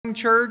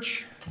morning,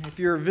 church. If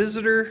you're a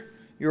visitor,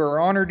 you're our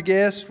honored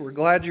guest. We're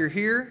glad you're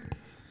here.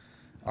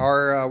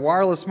 Our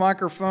wireless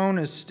microphone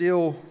is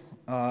still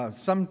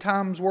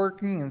sometimes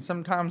working and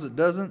sometimes it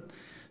doesn't.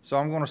 So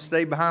I'm going to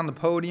stay behind the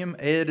podium.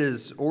 Ed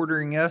is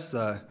ordering us,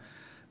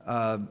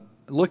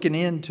 looking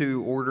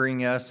into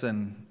ordering us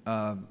and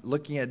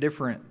looking at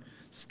different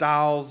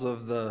styles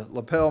of the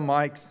lapel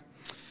mics.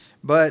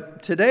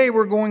 But today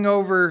we're going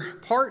over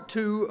part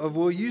 2 of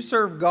Will You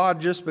Serve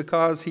God Just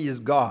Because He is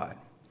God?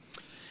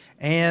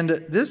 And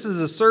this is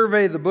a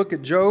survey of the book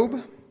of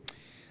Job.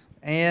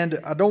 And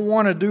I don't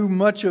want to do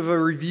much of a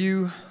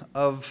review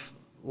of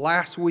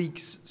last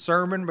week's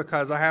sermon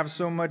because I have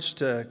so much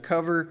to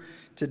cover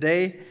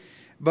today.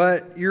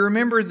 But you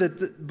remember that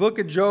the book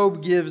of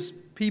Job gives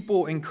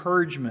people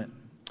encouragement.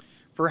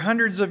 For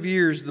hundreds of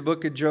years, the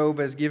book of Job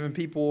has given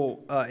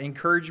people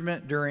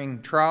encouragement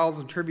during trials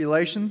and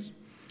tribulations.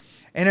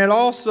 And it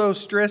also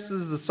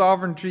stresses the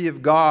sovereignty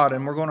of God,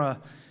 and we're going to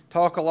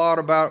talk a lot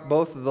about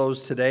both of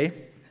those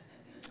today.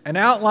 An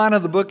outline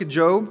of the book of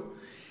Job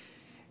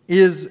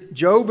is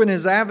Job and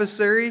his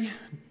adversary,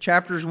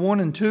 chapters 1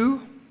 and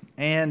 2.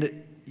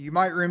 And you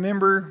might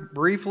remember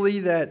briefly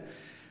that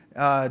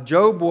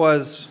Job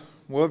was,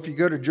 well, if you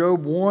go to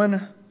Job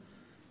 1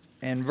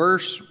 and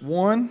verse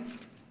 1,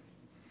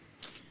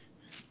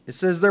 it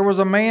says, "There was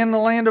a man in the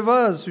land of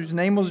Uz whose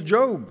name was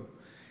Job.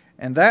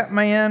 And that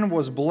man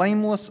was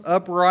blameless,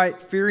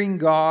 upright, fearing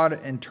God,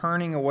 and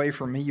turning away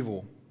from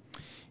evil."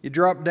 You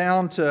drop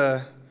down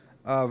to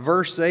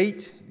verse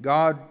 8.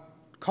 God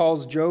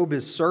calls Job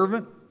his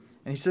servant.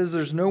 And he says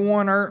there's no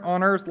one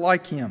on earth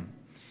like him.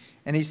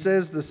 And he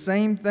says the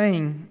same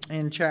thing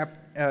in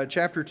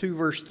chapter 2,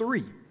 verse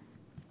 3.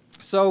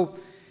 So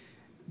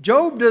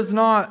Job does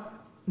not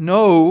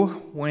know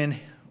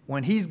when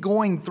he's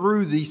going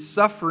through these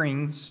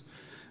sufferings,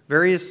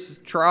 various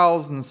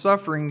trials and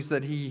sufferings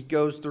that he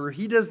goes through,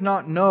 he does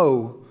not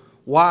know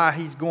why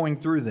he's going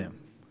through them.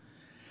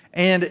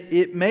 And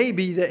it may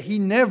be that he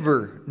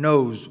never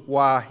knows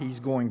why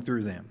he's going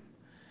through them.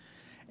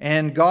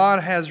 And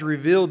God has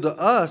revealed to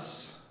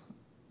us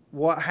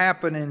what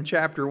happened in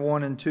chapter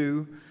 1 and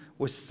 2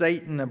 with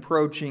Satan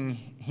approaching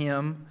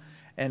him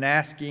and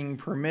asking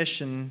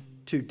permission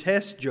to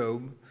test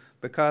Job,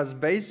 because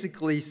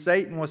basically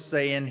Satan was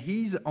saying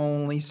he's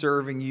only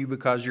serving you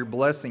because you're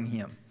blessing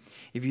him.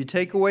 If you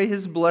take away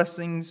his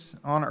blessings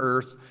on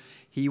earth,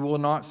 he will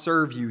not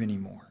serve you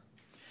anymore.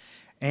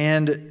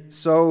 And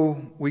so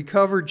we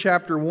covered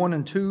chapter 1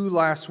 and 2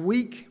 last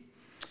week.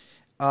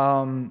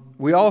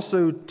 We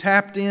also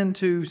tapped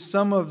into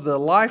some of the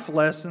life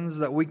lessons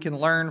that we can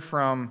learn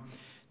from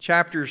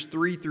chapters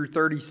 3 through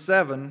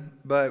 37,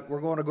 but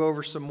we're going to go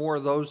over some more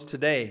of those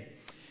today.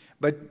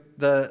 But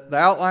the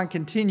outline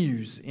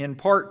continues. In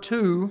part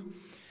 2,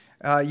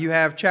 you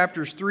have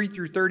chapters 3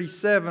 through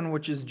 37,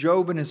 which is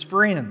Job and his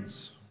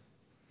friends.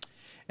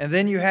 And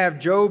then you have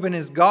Job and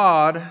his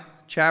God,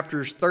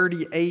 chapters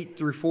 38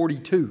 through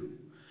 42.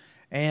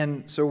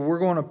 And so we're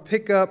going to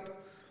pick up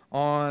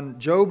on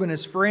Job and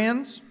his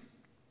friends.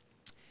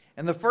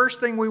 And the first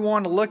thing we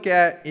want to look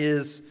at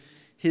is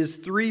his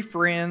 3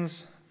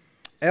 friends,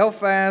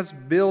 Eliphaz,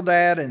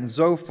 Bildad, and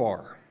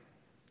Zophar.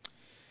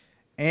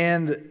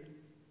 And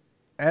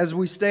as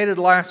we stated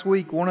last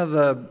week, one of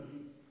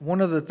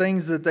the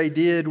things that they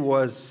did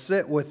was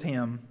sit with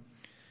him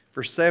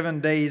for 7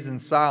 days in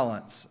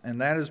silence.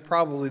 And that is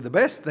probably the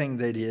best thing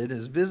they did,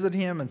 is visit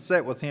him and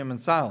sit with him in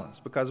silence.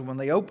 Because when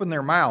they open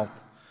their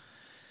mouth,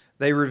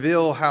 they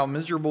reveal how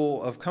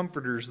miserable of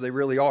comforters they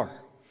really are.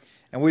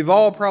 And we've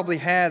all probably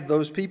had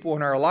those people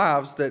in our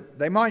lives that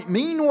they might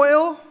mean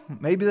well.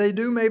 Maybe they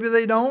do, maybe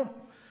they don't.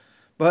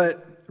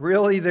 But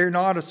really, they're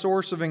not a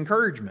source of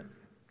encouragement.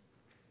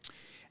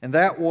 And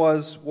that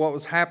was what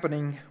was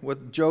happening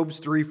with Job's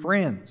 3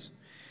 friends.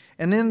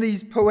 And in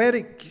these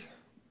poetic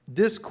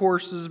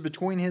discourses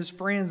between his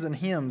friends and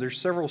him, there's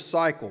several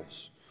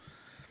cycles.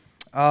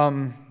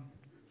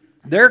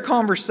 Their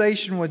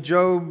conversation with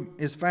Job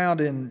is found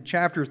in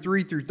chapter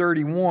 3 through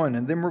 31,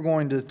 and then we're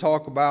going to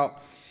talk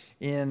about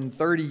in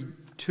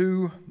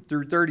 32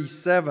 through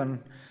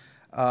 37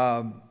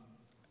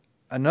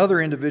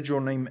 another individual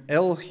named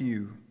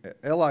Elihu,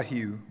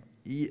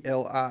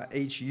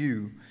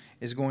 E-L-I-H-U,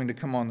 is going to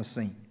come on the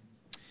scene.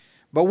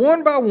 But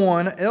one by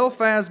one,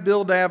 Eliphaz,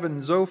 Bildad,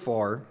 and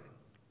Zophar,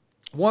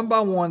 one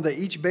by one, they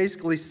each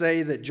basically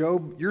say that,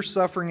 Job, you're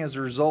suffering as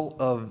a result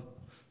of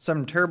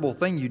some terrible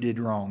thing you did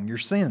wrong, your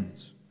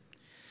sins.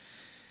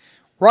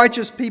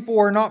 Righteous people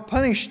are not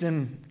punished,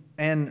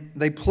 and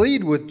they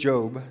plead with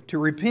Job to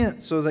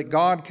repent so that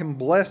God can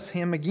bless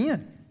him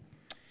again.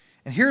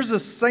 And here's a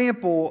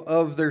sample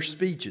of their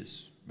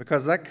speeches,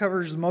 because that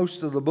covers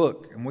most of the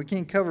book, and we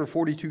can't cover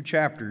 42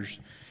 chapters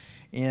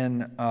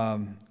in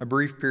a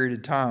brief period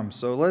of time.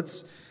 So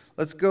let's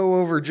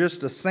go over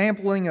just a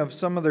sampling of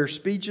some of their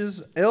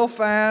speeches.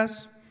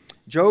 Eliphaz,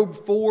 Job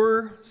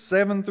 4,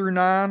 7 through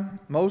 9.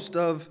 Most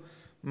of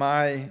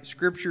my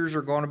scriptures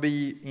are going to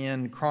be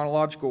in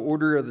chronological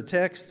order of the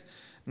text.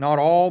 Not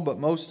all, but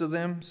most of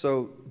them.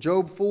 So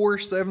Job 4,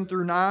 7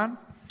 through 9.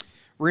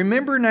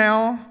 "Remember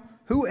now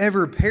who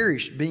ever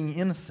perished being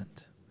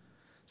innocent?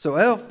 So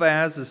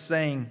Eliphaz is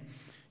saying,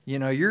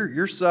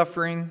 you're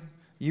suffering,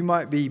 you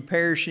might be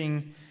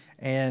perishing,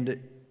 and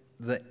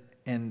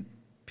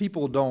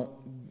people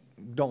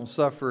don't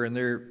suffer, and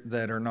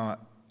that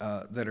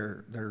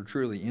are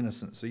truly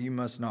innocent. So you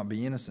must not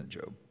be innocent,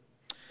 Job.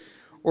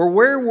 Or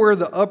where were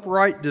the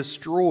upright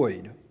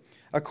destroyed?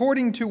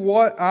 According to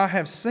what I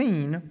have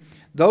seen,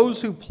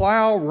 those who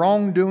plow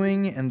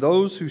wrongdoing and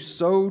those who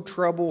sow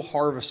trouble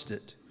harvest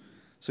it.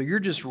 So you're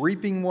just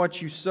reaping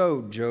what you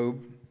sowed,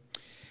 Job.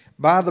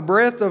 By the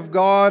breath of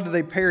God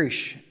they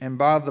perish, and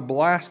by the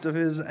blast of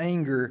his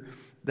anger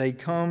they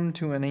come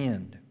to an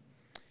end.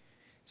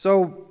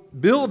 So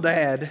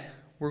Bildad,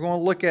 we're going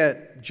to look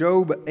at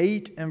Job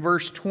 8 and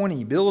verse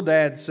 20.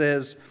 Bildad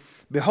says,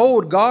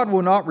 "Behold, God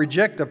will not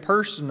reject a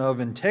person of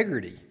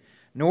integrity,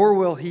 nor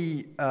will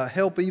he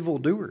help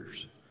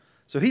evildoers."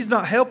 So he's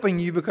not helping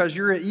you because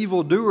you're an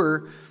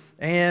evildoer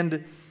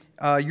and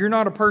you're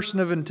not a person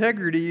of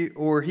integrity,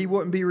 or he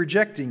wouldn't be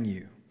rejecting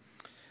you.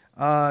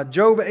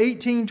 Job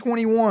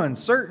 18:21,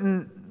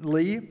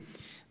 "Certainly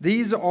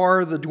these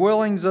are the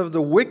dwellings of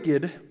the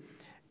wicked,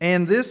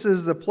 and this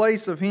is the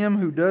place of him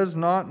who does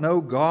not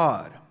know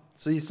God."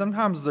 See,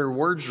 sometimes their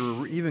words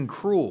are even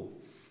cruel.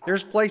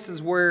 There's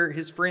places where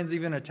his friends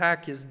even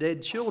attack his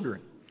dead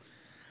children.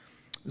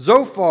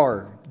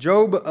 Zophar,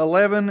 Job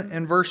 11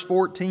 and verse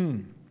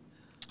 14.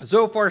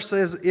 Zophar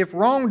says, "If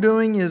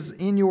wrongdoing is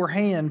in your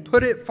hand,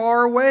 put it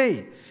far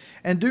away,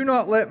 and do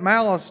not let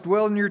malice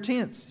dwell in your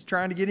tents." He's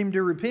trying to get him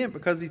to repent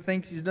because he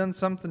thinks he's done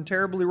something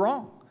terribly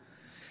wrong.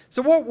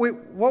 So what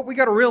we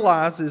got to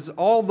realize is,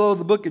 although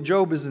the book of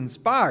Job is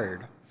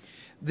inspired,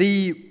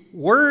 the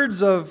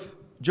words of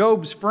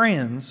Job's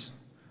friends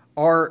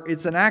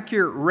it's an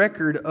accurate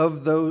record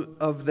of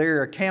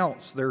their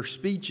accounts, their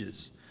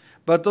speeches.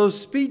 But those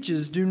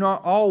speeches do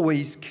not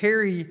always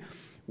carry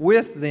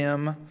with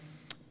them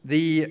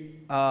the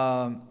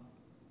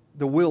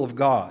will of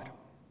God.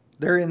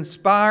 They're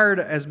inspired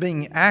as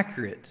being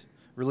accurate,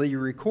 really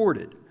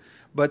recorded.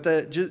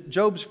 But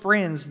Job's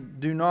friends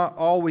do not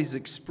always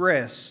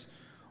express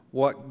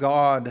what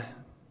God's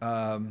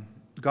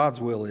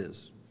will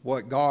is,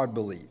 what God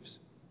believes.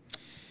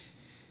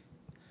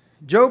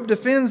 Job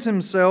defends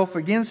himself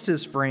against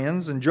his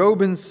friends, and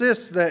Job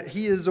insists that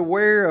he is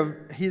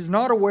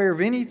not aware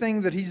of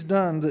anything that he's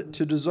done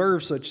to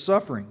deserve such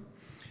suffering.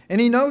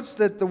 And he notes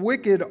that the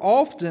wicked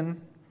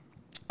often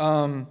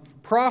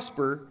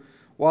prosper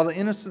while the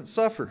innocent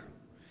suffer.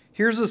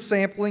 Here's a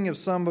sampling of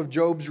some of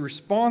Job's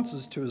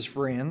responses to his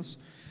friends.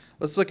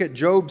 Let's look at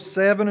Job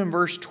 7 and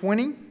verse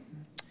 20.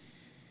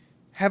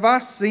 "Have I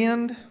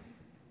sinned?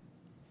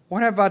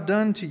 What have I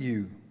done to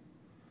you,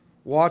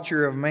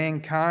 watcher of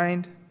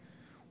mankind?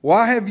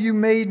 Why have you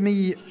made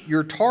me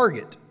your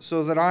target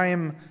so that I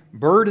am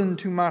burdened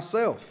to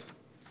myself?"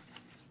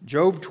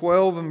 Job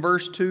 12 and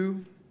verse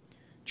 2.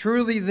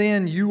 "Truly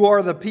then you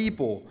are the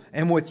people,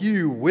 and with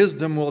you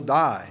wisdom will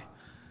die."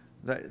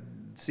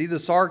 See the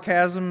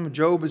sarcasm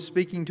Job is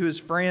speaking to his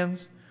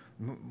friends?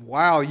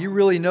 Wow, you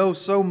really know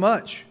so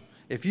much.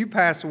 If you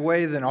pass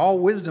away, then all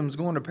wisdom is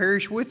going to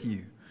perish with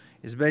you,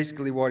 is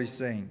basically what he's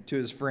saying to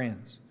his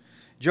friends.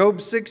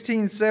 Job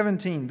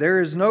 16:17, "There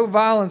is no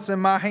violence in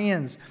my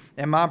hands,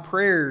 and my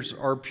prayers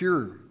are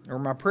pure," or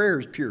my prayer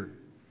is pure.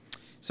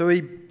 So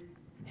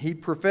he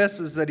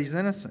professes that he's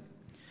innocent.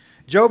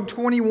 Job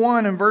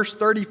 21 and verse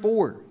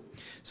 34,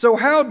 "So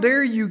how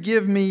dare you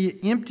give me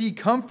empty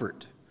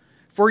comfort?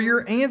 For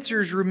your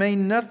answers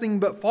remain nothing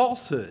but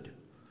falsehood."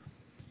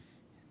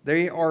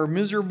 They are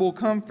miserable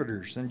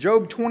comforters. And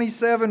Job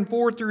 27,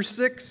 4 through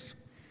 6,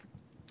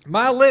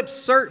 "My lips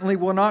certainly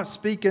will not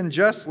speak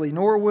unjustly,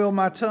 nor will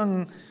my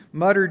tongue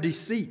mutter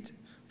deceit.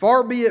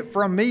 Far be it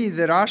from me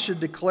that I should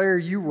declare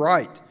you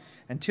right.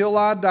 Until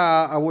I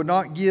die, I will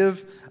not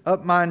give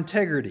up my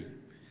integrity.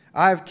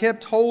 I have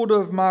kept hold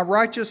of my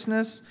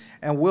righteousness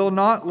and will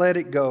not let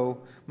it go.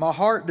 My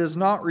heart does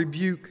not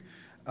rebuke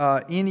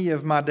any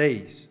of my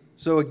days."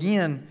 So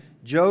again,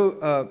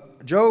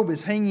 Job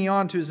is hanging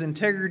on to his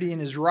integrity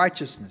and his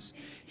righteousness.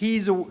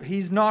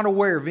 He's not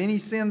aware of any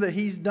sin that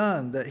he's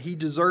done that he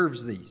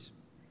deserves these.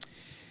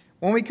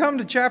 When we come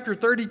to chapter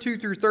 32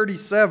 through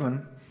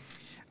 37,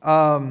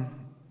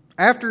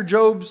 after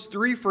Job's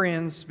three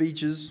friends'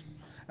 speeches,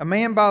 a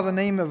man by the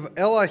name of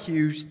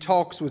Elihu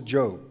talks with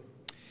Job.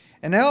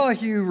 And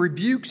Elihu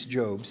rebukes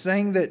Job,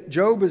 saying that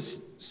Job has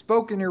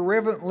spoken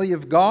irreverently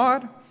of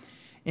God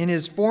in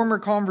his former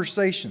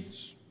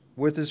conversations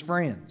with his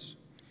friends.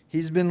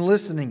 He's been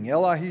listening.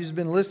 Elihu's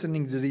been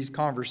listening to these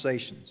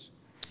conversations.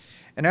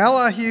 And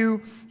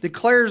Elihu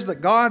declares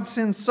that God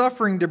sends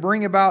suffering to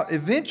bring about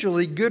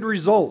eventually good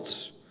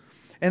results,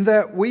 and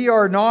that we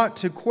are not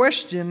to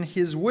question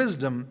his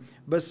wisdom,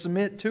 but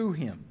submit to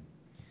him.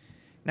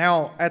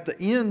 Now, at the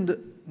end,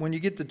 when you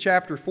get to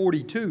chapter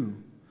 42,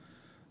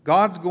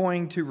 God's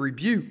going to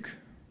rebuke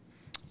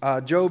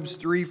Job's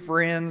three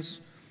friends,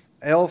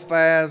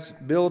 Eliphaz,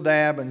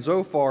 Bildad, and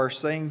Zophar,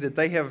 saying that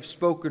they have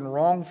spoken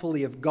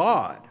wrongfully of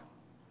God.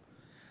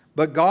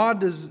 But God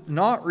does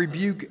not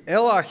rebuke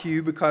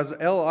Elihu because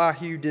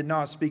Elihu did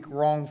not speak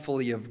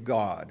wrongfully of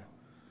God.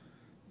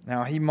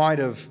 Now, he might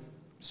have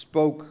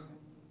spoke,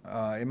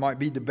 it might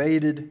be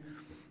debated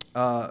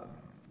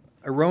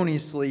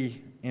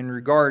erroneously in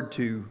regard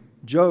to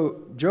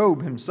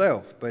Job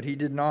himself, but he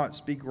did not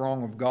speak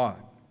wrong of God.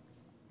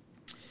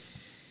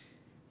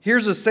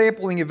 Here's a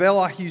sampling of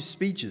Elihu's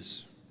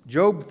speeches.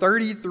 Job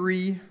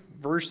 33,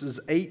 verses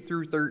 8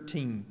 through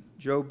 13.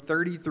 Job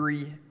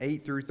 33,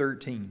 8 through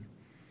 13.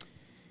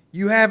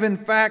 You have in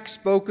fact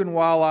spoken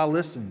while I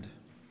listened,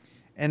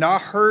 and I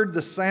heard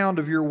the sound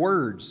of your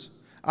words.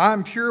 I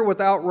am pure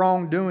without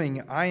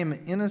wrongdoing. I am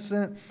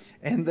innocent,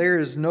 and there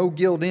is no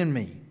guilt in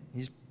me.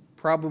 He's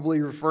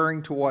probably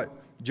referring to what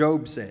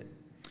Job said.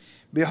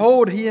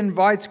 Behold, he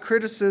invites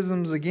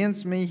criticisms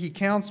against me. He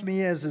counts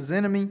me as his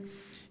enemy.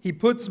 He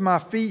puts my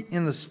feet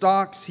in the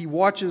stocks. He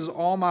watches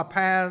all my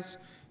paths.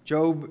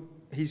 Job,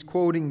 he's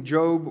quoting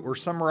Job or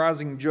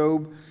summarizing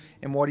Job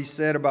and what he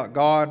said about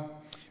God.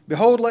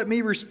 Behold, let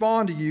me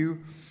respond to you.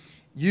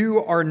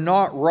 You are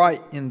not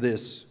right in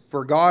this,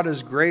 for God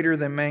is greater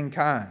than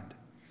mankind.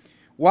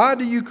 Why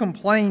do you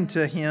complain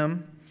to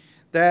him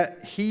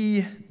that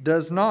he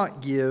does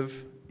not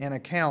give an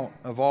account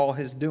of all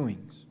his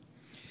doings?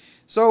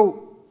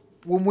 So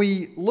when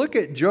we look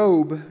at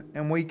Job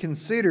and we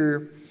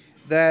consider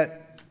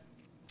that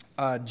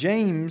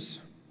James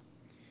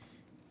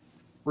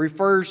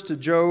refers to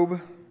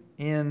Job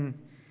in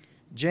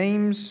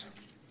James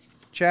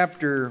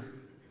chapter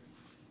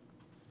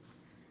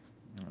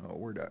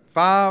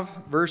 5,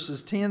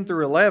 verses 10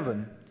 through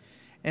 11,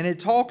 and it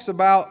talks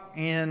about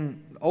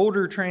in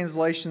older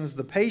translations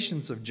the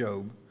patience of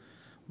Job,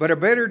 but a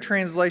better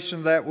translation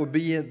of that would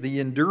be the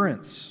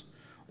endurance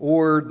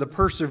or the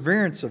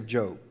perseverance of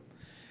Job.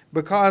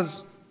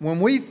 Because when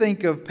we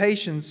think of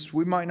patience,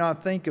 we might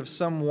not think of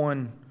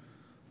someone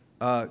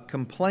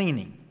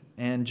complaining.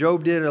 And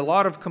Job did a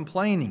lot of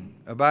complaining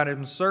about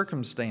his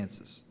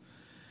circumstances.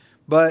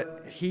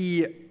 But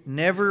he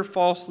never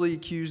falsely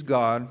accused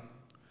God,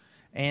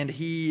 and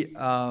he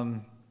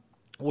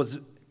was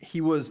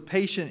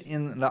patient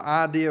in the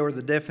idea or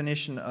the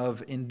definition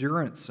of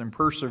endurance and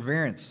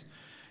perseverance.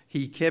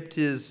 He kept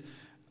his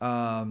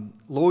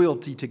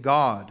loyalty to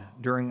God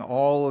during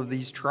all of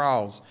these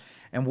trials.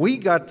 And we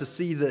got to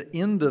see the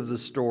end of the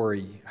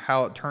story,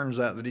 how it turns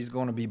out that he's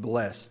going to be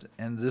blessed,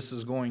 and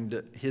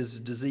his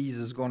disease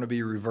is going to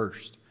be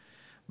reversed.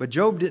 But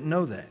Job didn't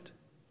know that.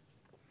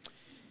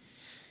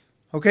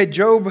 Okay,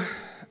 Job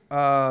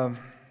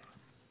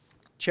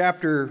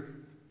chapter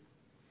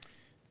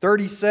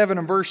 37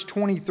 and verse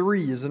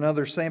 23 is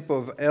another sample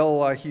of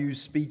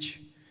Elihu's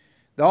speech.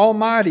 The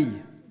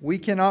Almighty, we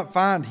cannot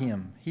find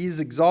him. He is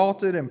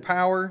exalted in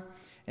power,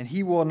 and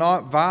he will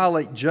not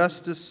violate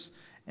justice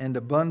and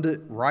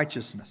abundant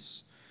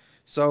righteousness.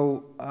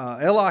 So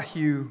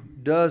Elihu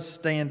does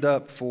stand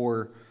up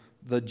for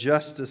the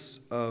justice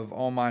of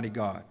Almighty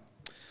God.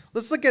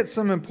 Let's look at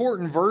some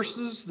important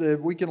verses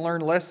that we can learn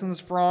lessons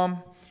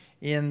from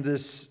in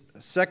this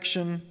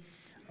section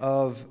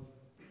of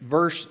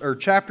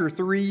chapter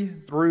 3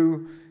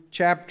 through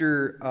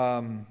chapter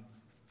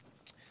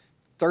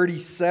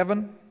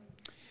 37.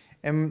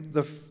 And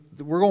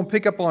we're going to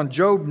pick up on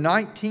Job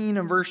 19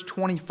 and verse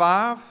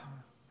 25.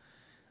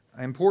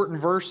 Important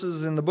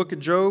verses in the book of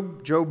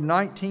Job. Job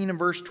 19 and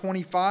verse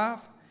 25.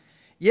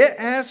 Yet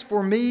as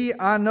for me,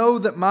 I know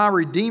that my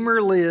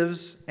Redeemer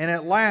lives, and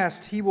at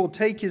last he will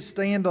take his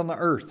stand on the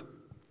earth.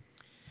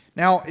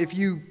 Now, if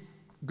you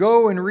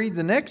go and read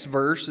the next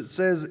verse, it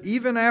says,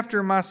 even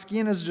after my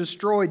skin is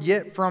destroyed,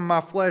 yet from my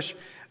flesh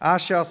I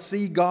shall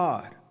see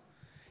God.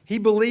 He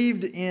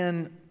believed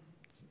in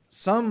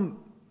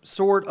some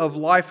sort of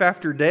life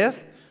after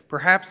death,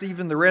 perhaps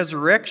even the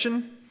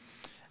resurrection.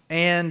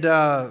 And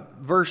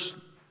verse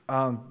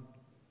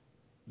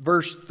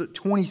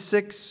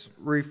 26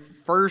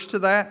 refers to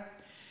that.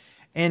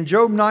 And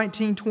Job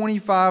 19,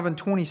 25, and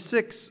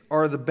 26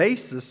 are the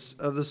basis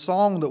of the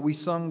song that we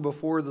sung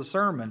before the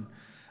sermon.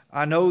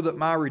 I know that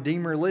my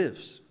Redeemer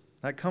lives.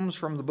 That comes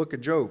from the book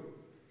of Job.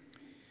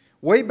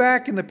 Way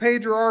back in the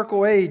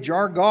patriarchal age,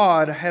 our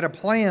God had a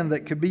plan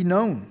that could be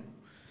known.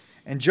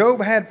 And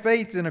Job had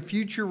faith in a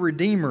future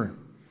Redeemer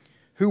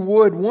who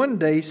would one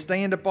day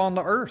stand upon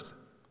the earth.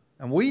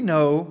 And we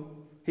know,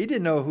 he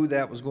didn't know who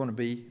that was going to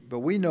be,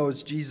 but we know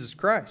it's Jesus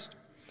Christ.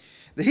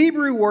 The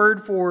Hebrew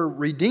word for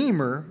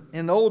Redeemer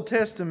in the Old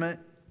Testament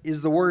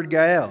is the word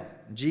Gael,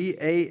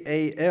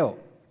 G-A-A-L.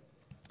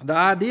 The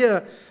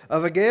idea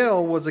of a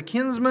Gael was a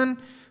kinsman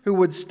who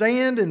would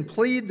stand and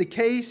plead the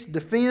case,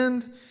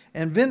 defend,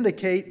 and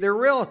vindicate their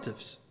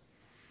relatives.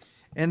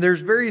 And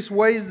there's various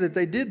ways that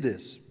they did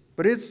this.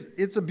 But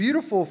it's a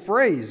beautiful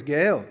phrase,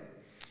 Gael.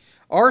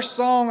 Our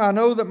song, I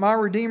Know That My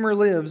Redeemer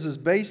Lives, is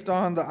based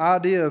on the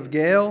idea of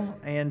Gael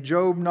and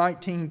Job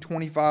 19,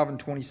 25, and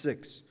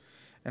 26.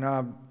 And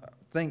I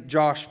thank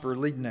Josh for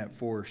leading that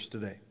for us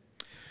today.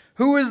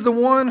 Who is the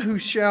one who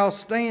shall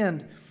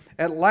stand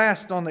at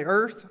last on the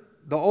earth?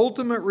 The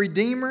ultimate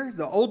Redeemer,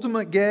 the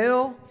ultimate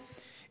Gael,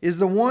 is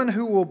the one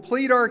who will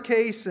plead our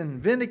case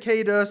and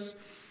vindicate us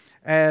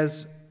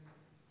as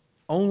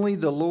only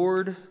the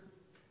Lord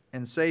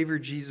and Savior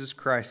Jesus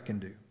Christ can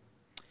do.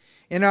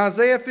 In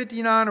Isaiah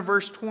 59 and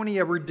verse 20,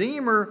 a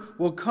Redeemer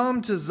will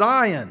come to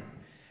Zion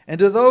and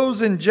to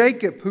those in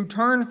Jacob who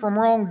turn from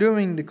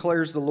wrongdoing,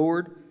 declares the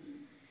Lord.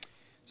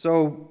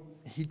 So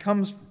he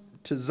comes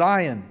to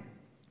Zion.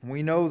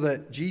 We know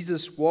that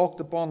Jesus walked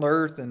upon the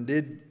earth and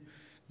did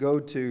go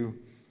to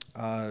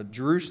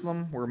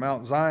Jerusalem, where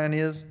Mount Zion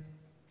is.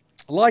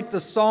 Like the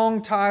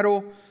song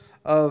title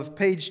of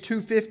page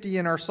 250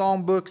 in our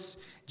psalm books,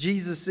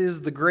 Jesus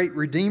is the great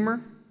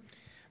Redeemer.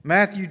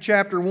 Matthew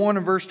chapter 1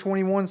 and verse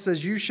 21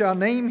 says, "You shall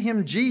name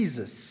him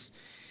Jesus,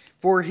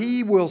 for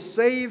he will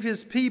save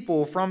his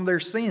people from their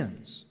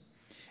sins."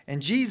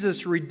 And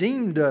Jesus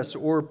redeemed us,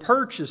 or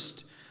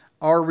purchased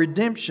our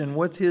redemption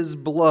with his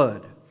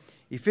blood.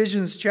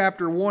 Ephesians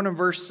chapter 1 and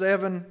verse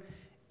 7,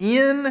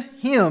 "In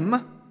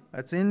him,"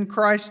 that's in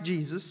Christ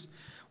Jesus,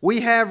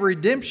 "we have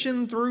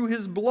redemption through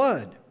his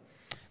blood,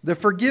 the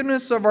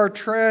forgiveness of our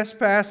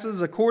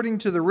trespasses according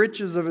to the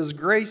riches of his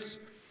grace."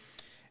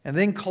 And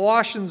then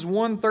Colossians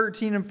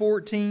 1:13 and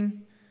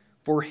 14,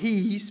 "For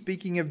he,"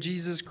 speaking of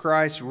Jesus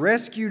Christ,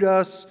 "rescued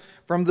us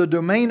from the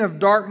domain of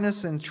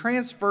darkness and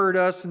transferred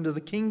us into the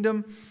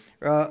kingdom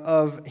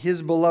of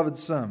his beloved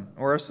Son."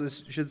 Or else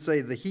this should say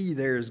the he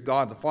there is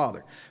God the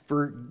Father.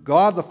 "For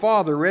God the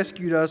Father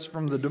rescued us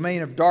from the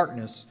domain of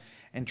darkness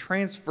and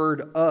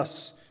transferred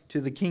us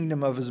to the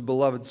kingdom of his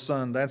beloved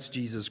Son." That's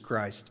Jesus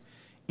Christ.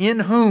 "In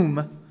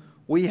whom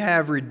we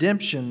have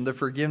redemption, the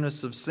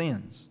forgiveness of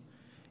sins."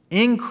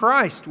 In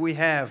Christ we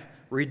have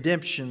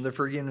redemption, the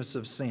forgiveness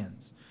of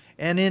sins,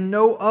 and in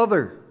no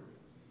other.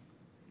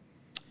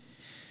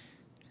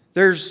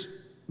 There's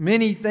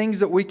many things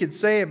that we could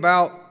say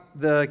about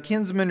the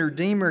kinsman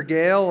redeemer,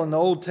 Gael, in the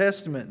Old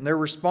Testament and their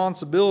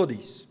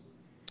responsibilities.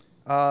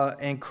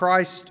 And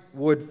Christ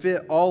would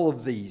fit all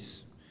of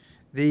these.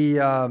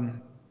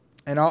 And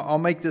I'll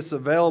make this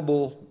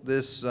available,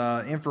 this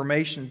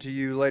information to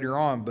you later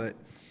on, but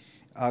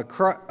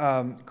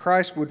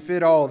Christ would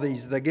fit all of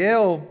these. The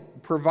Gael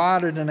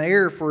provided an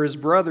heir for his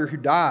brother who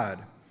died.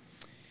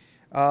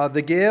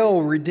 The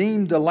Gael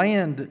redeemed the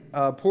land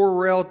a poor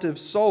relative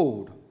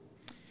sold.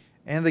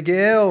 And the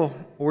Gael,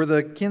 or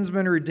the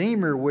kinsman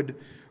redeemer, would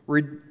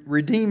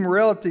redeem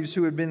relatives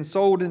who had been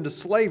sold into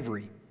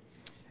slavery.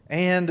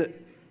 And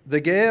the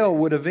Gael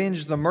would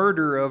avenge the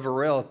murder of a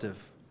relative.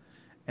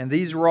 And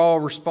these were all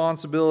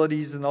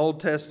responsibilities in the Old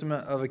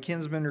Testament of a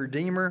kinsman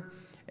redeemer.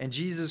 And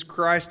Jesus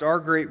Christ, our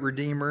great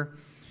Redeemer,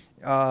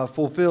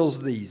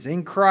 fulfills these.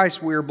 In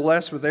Christ we are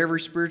blessed with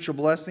every spiritual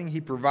blessing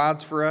he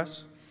provides for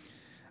us.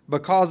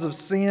 Because of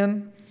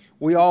sin,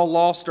 we all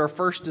lost our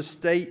first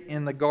estate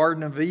in the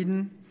Garden of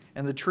Eden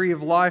and the tree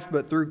of life,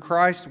 but through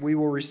Christ we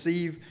will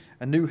receive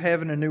a new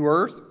heaven and new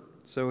earth.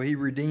 So he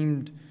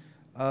redeemed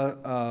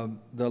the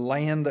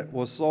land that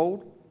was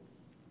sold.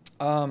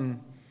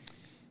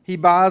 He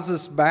buys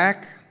us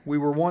back. We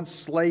were once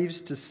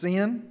slaves to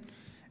sin,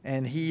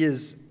 and he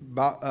has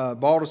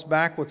bought us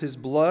back with his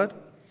blood.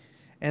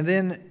 And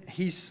then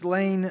he's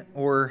slain,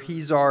 or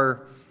he's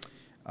our,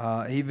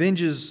 he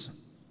avenges,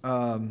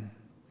 as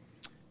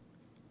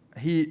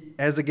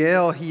a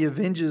Gael, he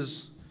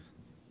avenges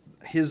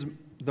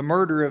the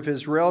murder of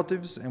his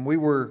relatives, and we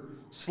were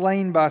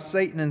slain by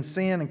Satan and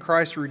sin, and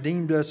Christ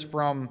redeemed us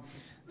from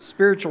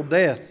spiritual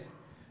death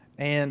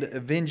and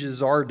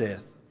avenges our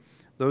death.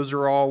 Those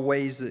are all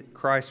ways that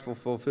Christ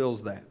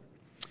fulfills that.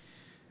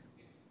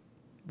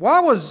 Why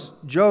was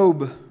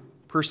Job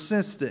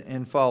persistent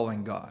in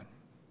following God?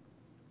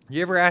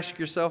 You ever ask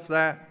yourself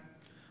that?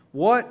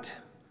 What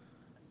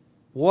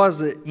was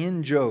it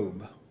in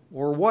Job,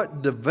 or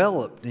what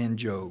developed in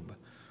Job?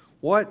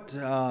 What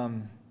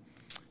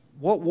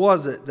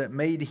was it that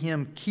made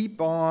him keep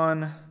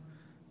on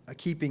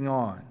keeping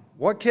on?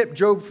 What kept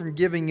Job from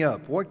giving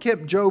up? What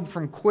kept Job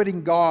from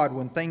quitting God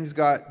when things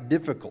got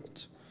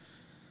difficult?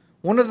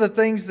 One of the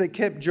things that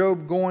kept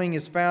Job going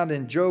is found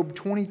in Job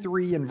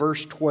 23 and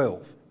verse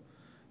 12.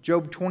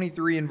 Job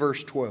 23 and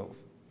verse 12.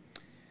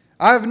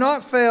 "I have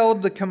not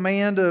failed the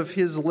command of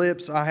his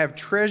lips. I have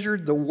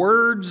treasured the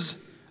words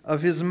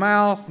of his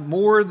mouth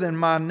more than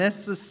my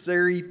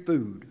necessary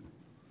food."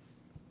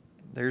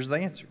 There's the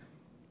answer.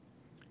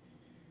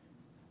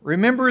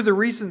 Remember the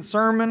recent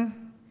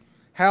sermon,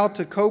 How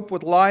to Cope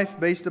with Life,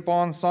 based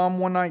upon Psalm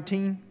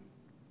 119?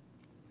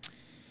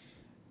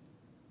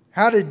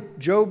 How did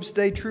Job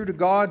stay true to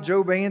God?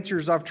 Job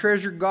answers, "I've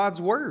treasured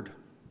God's word."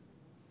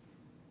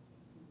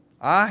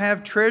 I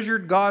have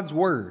treasured God's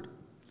word.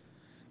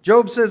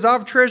 Job says,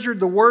 "I've treasured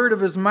the word of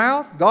his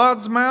mouth,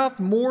 God's mouth,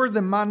 more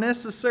than my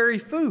necessary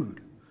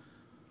food."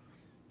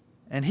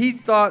 And he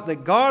thought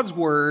that God's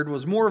word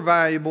was more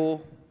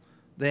valuable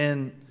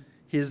than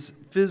his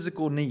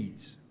physical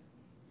needs.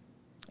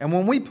 And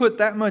when we put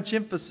that much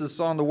emphasis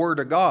on the word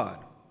of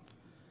God,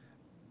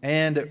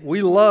 and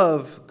we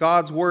love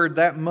God's word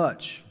that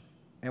much,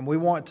 and we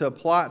want to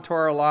apply it to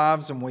our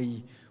lives, and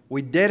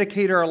we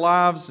dedicate our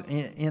lives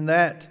in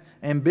that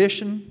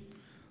ambition,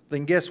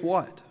 then guess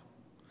what?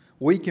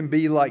 We can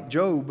be like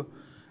Job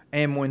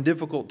And when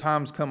difficult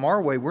times come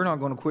our way, we're not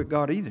going to quit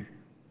God either.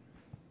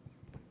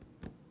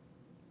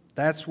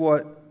 That's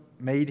what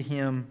made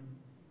him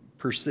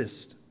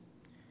persist.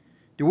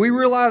 Do we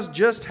realize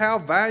just how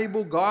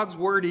valuable God's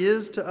Word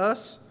is to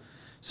us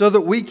so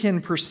that we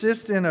can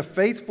persist in a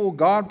faithful,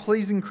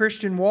 God-pleasing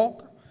Christian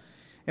walk?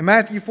 In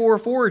Matthew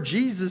 4:4,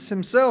 Jesus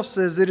himself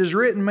says, "It is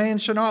written, man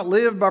shall not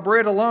live by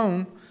bread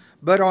alone,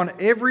 but on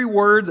every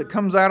word that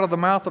comes out of the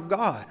mouth of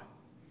God."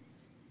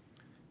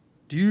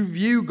 Do you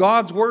view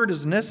God's Word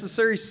as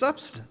necessary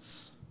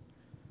substance?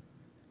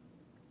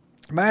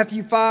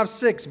 Matthew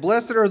 5:6,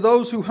 "Blessed are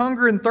those who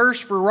hunger and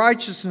thirst for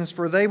righteousness,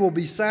 for they will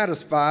be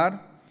satisfied."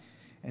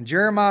 And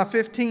Jeremiah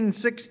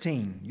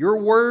 15:16, Your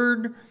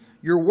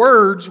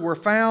words were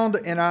found,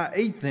 and I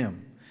ate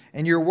them,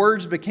 and your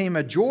words became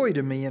a joy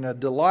to me and a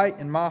delight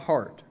in my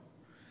heart."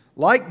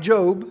 Like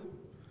Job,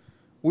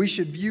 we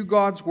should view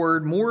God's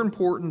Word more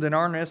important than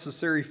our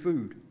necessary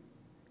food.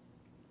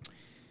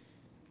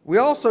 We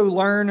also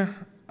learn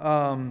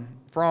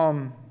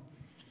from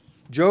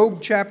Job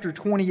chapter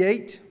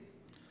 28,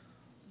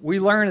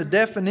 we learn a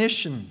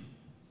definition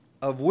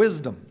of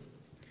wisdom.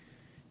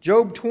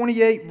 Job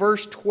 28,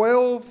 verse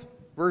 12,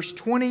 verse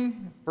 20,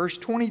 verse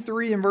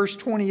 23, and verse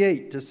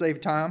 28 to save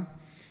time.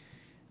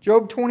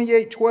 Job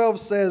 28:12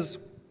 says,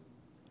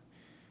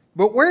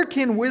 "But where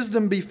can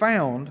wisdom be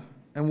found,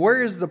 and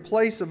where is the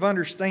place of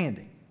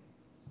understanding?"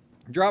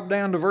 Drop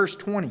down to verse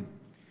 20.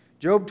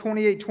 Job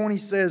 28:20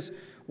 says,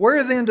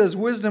 "Where then does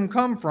wisdom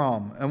come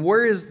from, and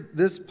where is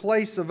this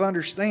place of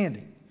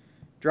understanding?"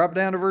 Drop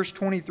down to verse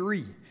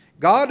 23.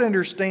 "God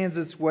understands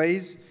its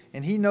ways,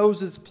 and he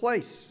knows its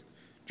place."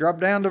 Drop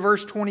down to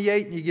verse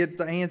 28 and you get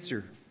the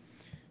answer.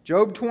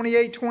 Job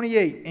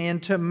 28:28,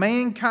 "And to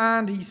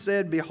mankind he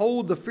said,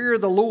 Behold, the fear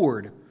of the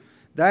Lord,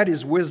 that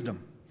is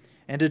wisdom,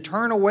 and to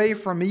turn away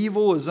from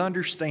evil is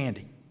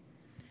understanding."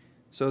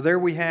 So there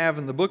we have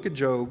in the book of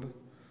Job,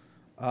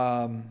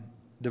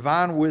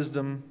 divine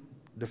wisdom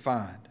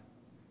defined.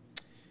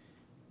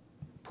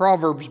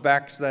 Proverbs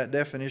backs that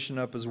definition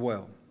up as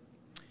well.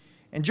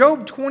 In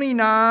Job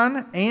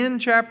 29 and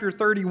chapter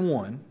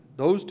 31,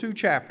 those two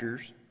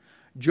chapters,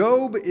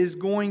 Job is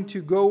going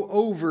to go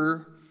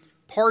over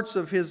parts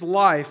of his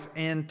life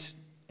and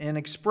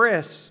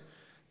express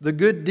the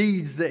good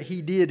deeds that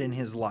he did in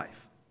his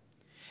life.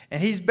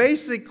 And he's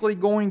basically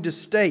going to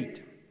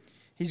state,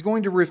 he's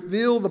going to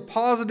reveal the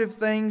positive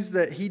things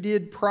that he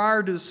did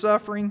prior to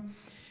suffering,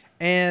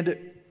 and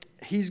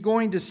he's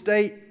going to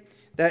state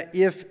that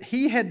if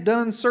he had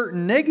done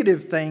certain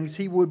negative things,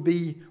 he would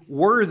be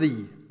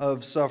worthy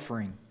of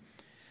suffering.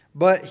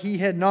 But he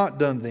had not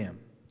done them.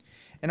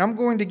 And I'm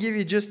going to give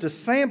you just a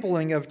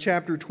sampling of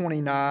chapter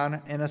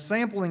 29 and a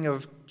sampling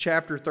of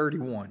chapter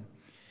 31.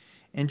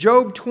 In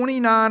Job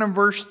 29 and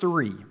verse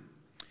 3,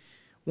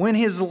 "When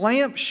his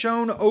lamp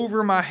shone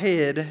over my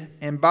head,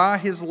 and by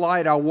his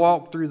light I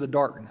walked through the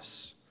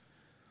darkness."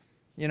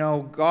 You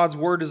know, God's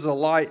Word is a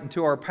light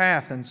into our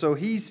path. And so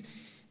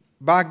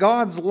by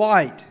God's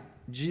light,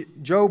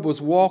 Job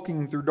was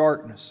walking through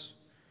darkness.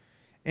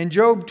 In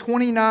Job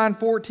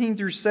 29:14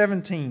 through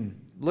 17,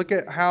 look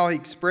at how he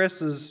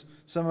expresses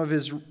some of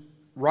his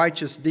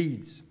righteous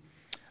deeds.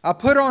 "I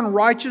put on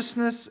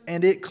righteousness,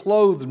 and it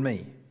clothed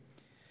me.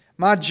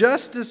 My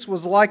justice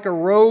was like a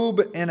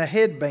robe and a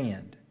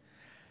headband."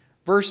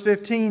 Verse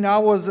 15, "I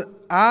was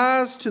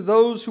eyes to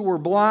those who were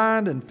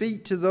blind, and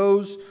feet to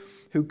those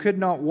who could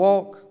not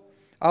walk.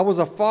 I was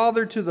a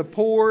father to the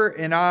poor,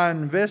 and I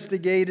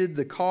investigated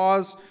the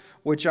cause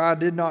which I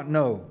did not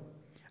know.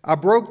 I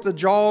broke the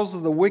jaws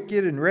of the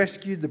wicked and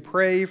rescued the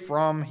prey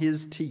from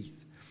his teeth."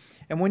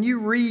 And when you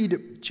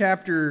read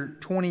chapter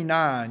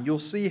 29, you'll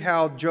see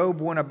how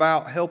Job went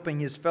about helping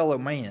his fellow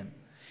man,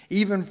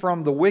 even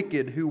from the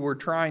wicked who were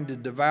trying to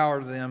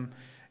devour them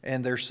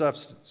and their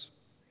substance.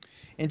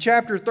 In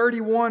chapter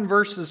 31,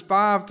 verses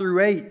 5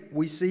 through 8,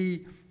 we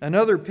see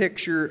another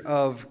picture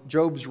of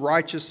Job's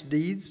righteous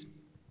deeds.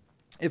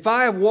 "If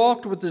I have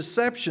walked with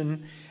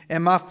deception,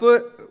 and my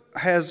foot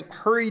has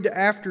hurried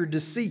after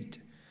deceit,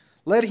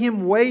 let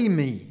him weigh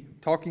me,"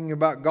 talking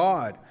about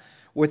God,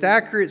 "with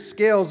accurate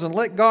scales, and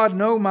let God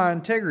know my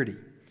integrity.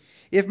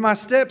 If my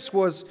steps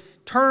was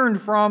turned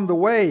from the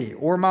way,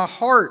 or my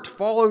heart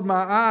followed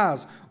my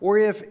eyes, or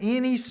if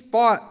any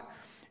spot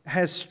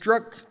has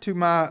stuck to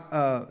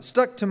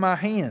my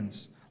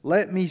hands,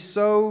 let me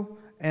sow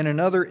and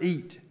another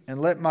eat, and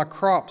let my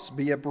crops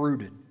be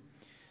uprooted."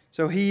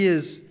 So he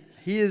is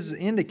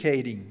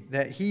indicating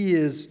that he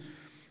is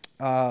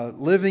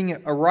living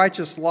a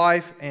righteous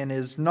life and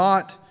is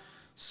not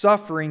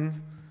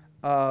suffering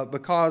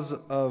because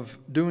of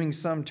doing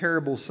some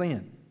terrible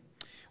sin.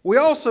 We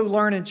also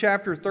learn in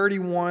chapter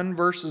 31,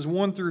 verses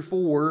 1 through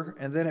 4,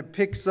 and then it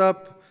picks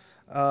up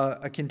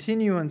a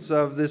continuance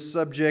of this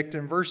subject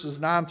in verses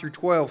 9 through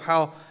 12,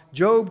 how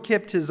Job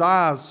kept his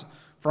eyes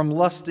from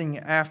lusting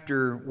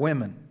after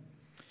women.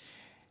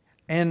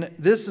 And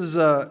this is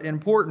an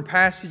important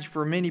passage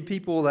for many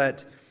people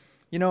that,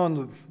 you know, in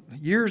the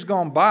years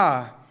gone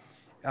by,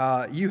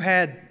 you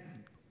had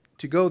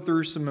to go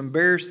through some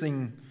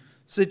embarrassing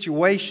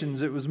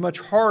situations, it was much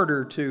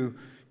harder to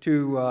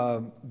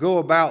go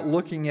about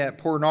looking at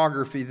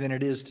pornography than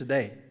it is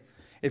today.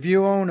 If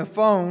you own a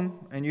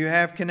phone and you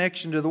have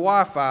connection to the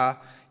Wi-Fi,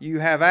 you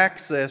have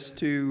access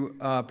to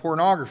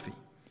pornography.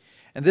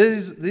 And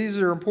these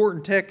are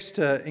important texts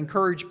to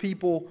encourage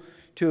people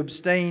to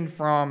abstain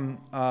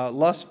from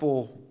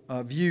lustful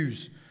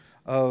views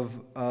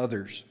of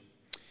others.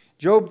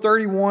 Job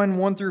 31,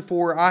 1 through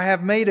 4, I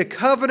have made a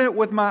covenant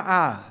with my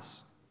eyes.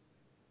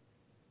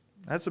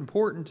 That's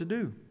important to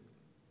do.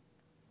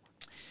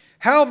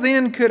 How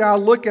then could I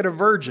look at a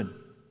virgin?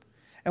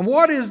 And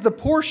what is the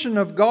portion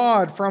of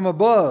God from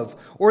above,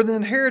 or the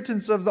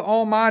inheritance of the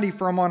Almighty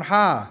from on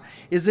high?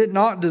 Is it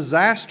not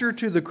disaster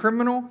to the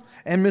criminal,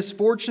 and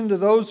misfortune to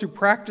those who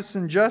practice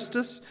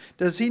injustice?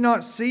 Does he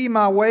not see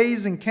my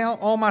ways and count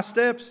all my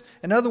steps?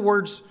 In other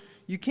words,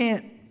 you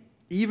can't,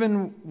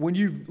 even when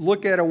you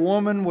look at a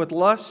woman with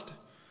lust,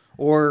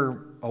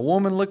 or a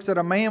woman looks at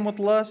a man with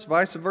lust,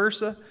 vice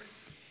versa,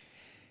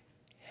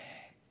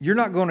 you're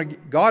not going to,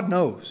 God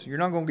knows, you're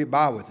not going to get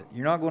by with it.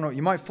 You're not going to,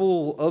 you might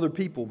fool other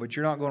people, but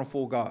you're not going to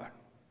fool God.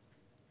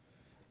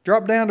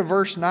 Drop down to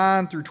verse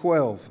 9 through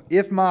 12.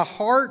 If my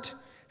heart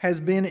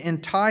has been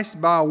enticed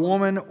by a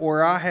woman,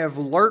 or I have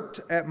lurked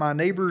at my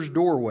neighbor's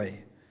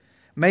doorway,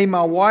 may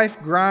my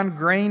wife grind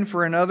grain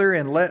for another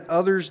and let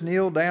others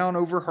kneel down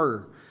over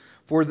her.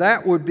 For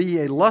that would be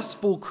a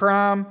lustful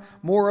crime.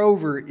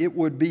 Moreover, it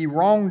would be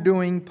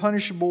wrongdoing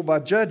punishable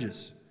by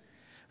judges.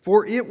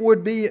 For it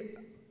would be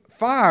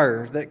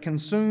fire that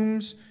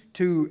consumes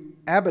to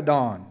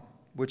Abaddon,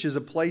 which is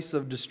a place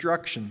of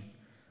destruction,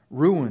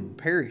 ruin,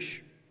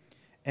 perish,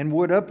 and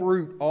would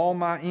uproot all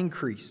my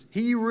increase.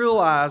 He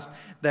realized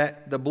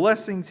that the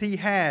blessings he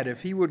had,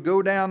 if he would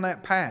go down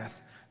that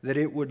path, that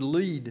it would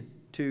lead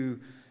to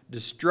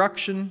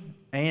destruction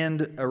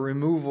and a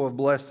removal of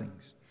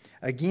blessings.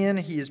 Again,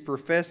 he is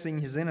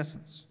professing his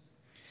innocence.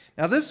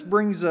 Now this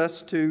brings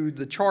us to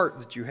the chart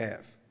that you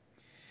have.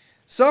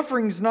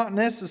 Suffering is not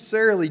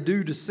necessarily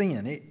due to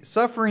sin.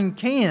 Suffering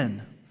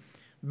can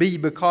be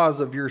because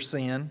of your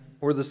sin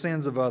or the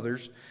sins of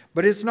others,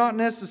 but it's not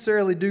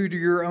necessarily due to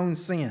your own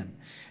sin.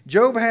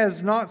 Job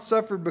has not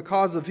suffered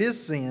because of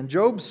his sin.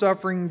 Job's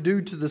suffering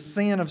due to the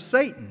sin of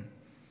Satan.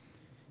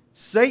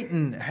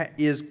 Satan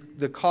is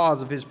the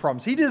cause of his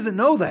problems. He doesn't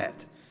know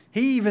that.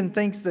 He even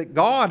thinks that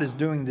God is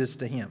doing this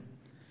to him.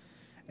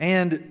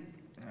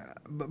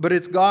 But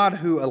it's God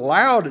who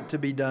allowed it to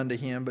be done to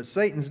him, but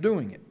Satan's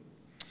doing it.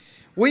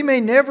 We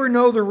may never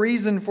know the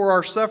reason for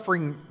our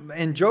suffering,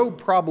 and Job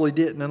probably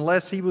didn't,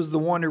 unless he was the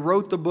one who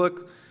wrote the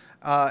book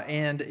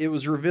and it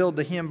was revealed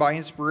to him by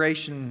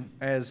inspiration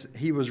as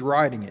he was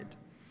writing it.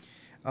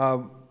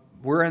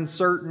 We're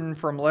uncertain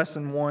from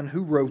lesson 1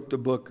 who wrote the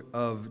book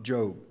of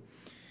Job.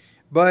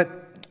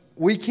 But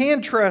we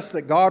can trust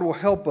that God will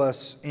help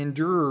us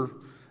endure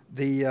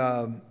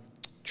the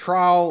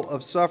trial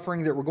of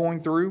suffering that we're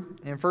going through.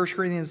 In 1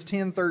 Corinthians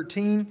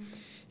 10:13,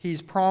 He's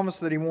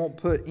promised that He won't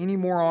put any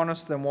more on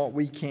us than what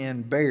we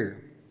can bear.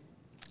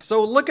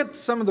 So look at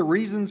some of the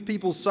reasons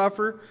people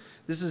suffer.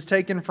 This is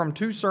taken from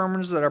 2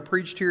 sermons that I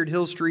preached here at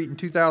Hill Street in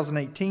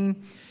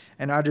 2018,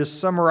 and I just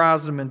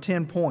summarized them in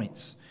 10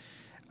 points.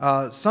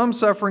 Some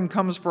suffering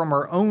comes from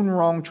our own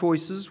wrong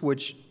choices,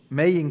 which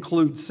may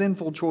include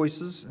sinful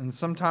choices, and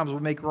sometimes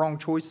we make wrong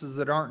choices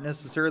that aren't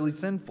necessarily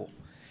sinful,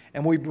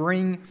 and we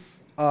bring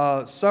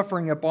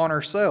suffering upon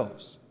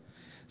ourselves.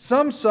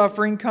 Some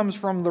suffering comes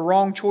from the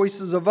wrong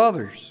choices of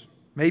others.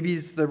 Maybe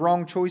it's the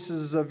wrong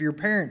choices of your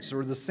parents,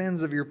 or the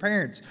sins of your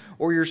parents,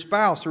 or your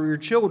spouse, or your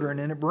children,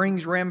 and it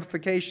brings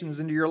ramifications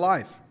into your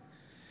life.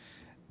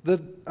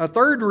 A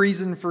third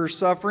reason for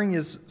suffering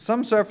is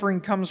some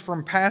suffering comes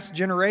from past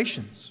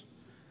generations.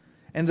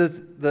 And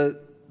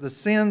the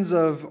sins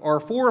of our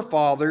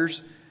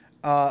forefathers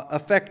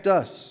affect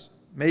us.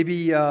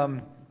 Maybe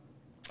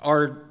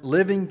our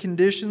living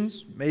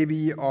conditions,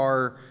 maybe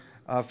our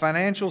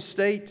financial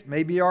state,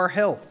 maybe our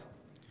health.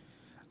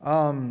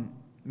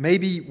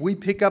 Maybe we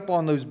pick up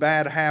on those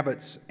bad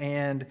habits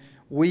and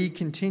we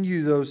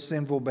continue those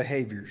sinful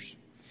behaviors.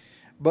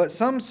 But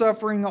some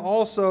suffering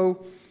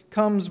also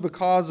comes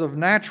because of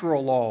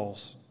natural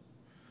laws.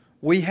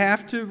 We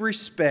have to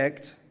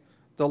respect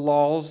the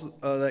laws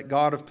that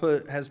God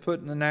has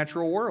put in the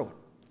natural world.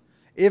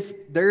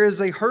 If there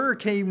is a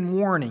hurricane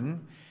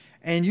warning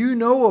and you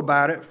know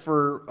about it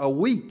for a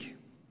week,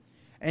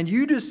 and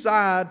you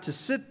decide to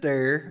sit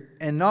there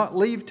and not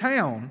leave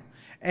town,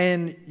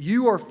 and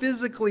you are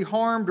physically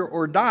harmed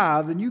or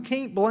die, then you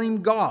can't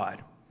blame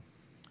God.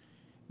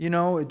 You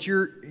know,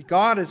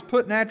 God has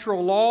put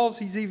natural laws.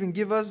 He's even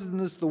given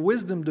us the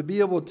wisdom to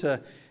be able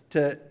to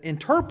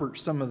interpret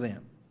some of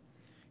them.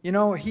 You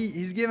know,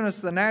 He's given us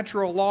the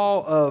natural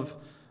law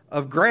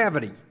of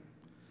gravity.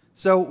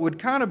 So it would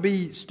kind of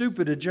be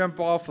stupid to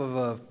jump off of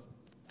a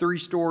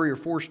 3-story or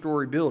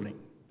 4-story building,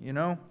 you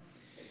know.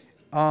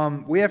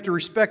 We have to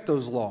respect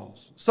those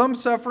laws. Some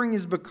suffering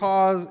is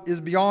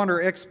beyond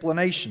our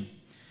explanation.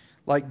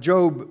 Like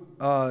Job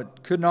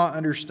could not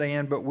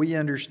understand, but we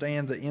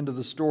understand the end of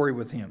the story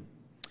with him.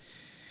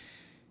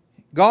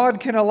 God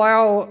can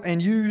allow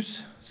and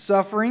use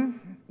suffering,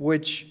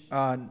 which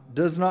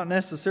does not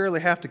necessarily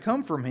have to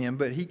come from Him,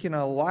 but He can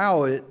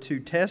allow it to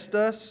test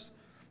us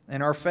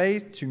in our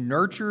faith, to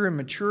nurture and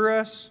mature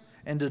us,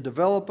 and to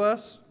develop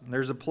us.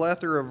 There's a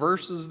plethora of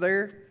verses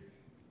there.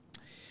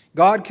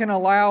 God can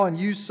allow and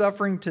use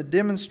suffering to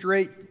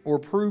demonstrate or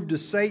prove to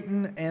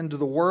Satan and to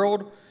the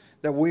world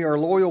that we are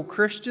loyal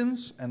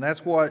Christians, and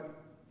that's what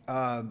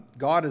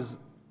God is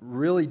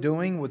really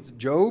doing with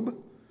Job.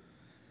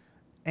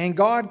 And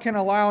God can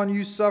allow and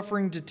use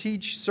suffering to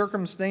teach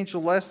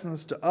circumstantial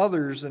lessons to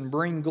others and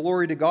bring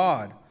glory to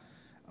God,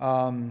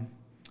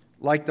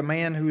 like the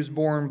man who was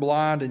born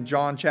blind in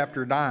John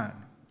chapter 9.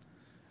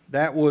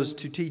 That was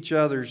to teach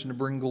others and to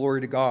bring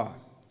glory to God.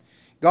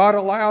 God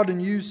allowed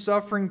and used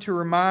suffering to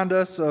remind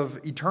us of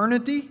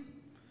eternity,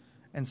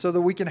 and so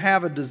that we can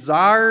have a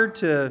desire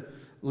to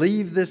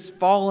leave this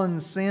fallen,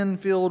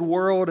 sin-filled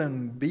world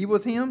and be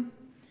with Him.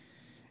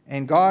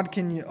 And God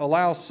can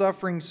allow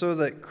suffering so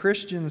that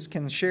Christians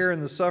can share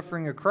in the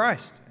suffering of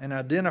Christ and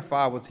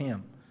identify with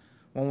Him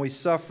when we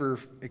suffer,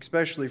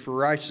 especially for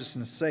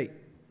righteousness' sake.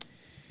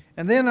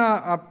 And then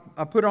I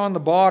put on the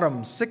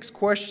bottom 6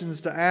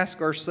 questions to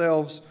ask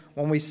ourselves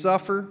when we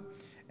suffer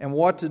and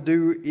what to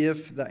do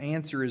if the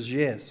answer is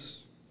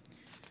yes.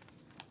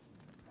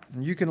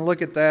 And you can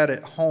look at that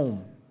at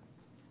home.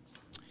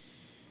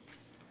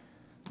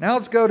 Now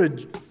let's go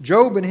to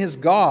Job and his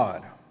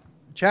God.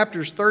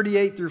 Chapters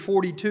 38 through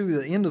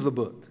 42, the end of the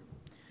book.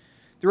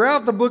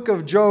 Throughout the book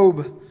of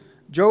Job,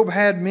 Job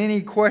had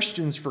many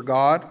questions for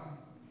God,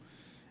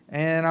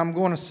 and I'm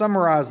going to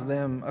summarize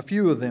them, a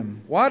few of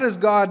them. Why does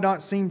God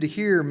not seem to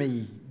hear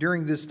me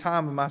during this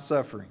time of my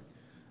suffering?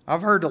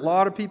 I've heard a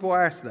lot of people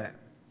ask that.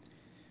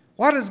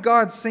 Why does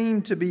God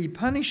seem to be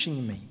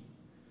punishing me?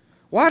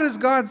 Why does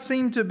God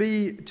seem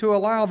to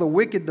allow the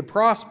wicked to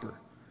prosper,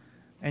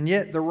 and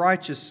yet the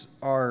righteous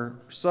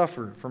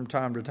suffer from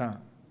time to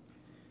time?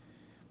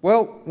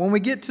 Well, when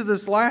we get to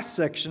this last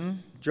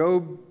section,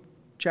 Job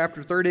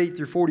chapter 38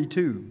 through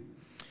 42,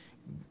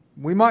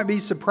 we might be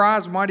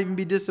surprised, might even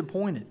be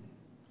disappointed.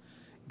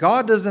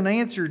 God doesn't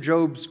answer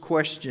Job's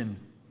question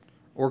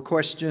or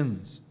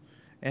questions.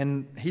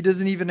 And He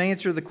doesn't even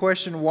answer the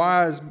question,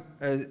 why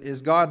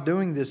is God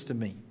doing this to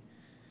me?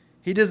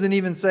 He doesn't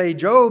even say,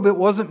 Job, it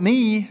wasn't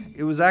me,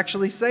 it was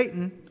actually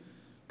Satan.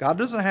 God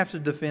doesn't have to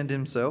defend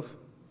Himself.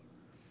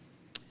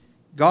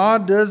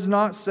 God does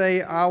not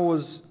say, I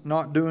was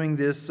not doing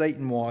this,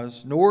 Satan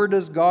was, nor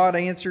does God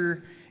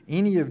answer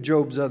any of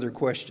Job's other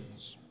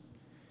questions.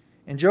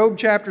 In Job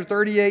chapter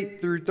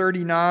 38 through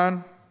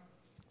 39,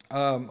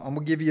 I'm going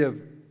to give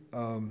you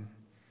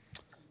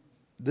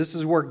this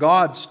is where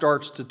God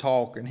starts to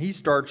talk, and He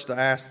starts to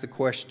ask the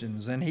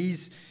questions, and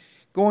He's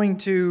going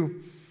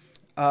to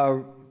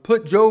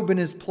put Job in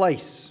his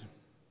place,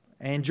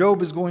 and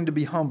Job is going to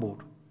be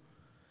humbled.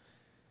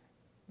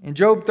 In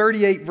Job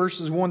 38,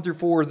 verses 1 through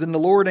 4, then the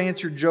Lord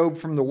answered Job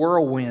from the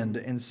whirlwind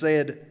and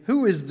said,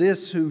 who is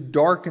this who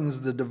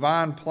darkens the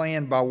divine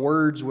plan by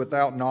words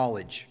without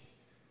knowledge?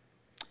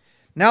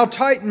 Now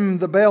tighten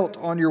the belt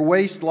on your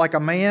waist like a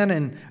man,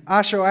 and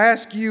I shall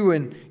ask you,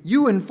 and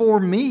you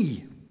inform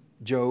me,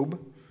 Job.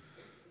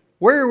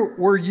 Where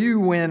were you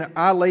when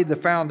I laid the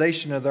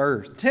foundation of the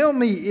earth? Tell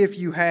me if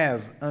you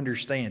have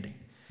understanding.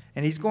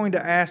 And he's going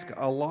to ask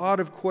a lot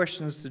of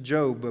questions to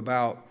Job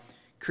about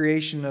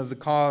creation of the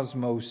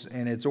cosmos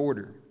and its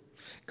order.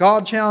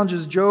 God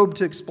challenges Job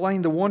to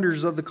explain the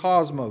wonders of the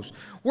cosmos.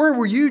 Where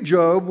were you,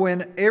 Job,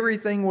 when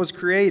everything was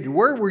created?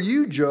 Where were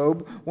you,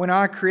 Job, when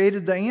I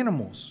created the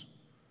animals?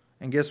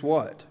 And guess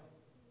what?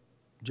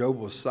 Job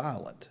was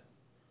silent,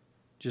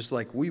 just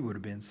like we would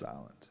have been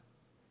silent.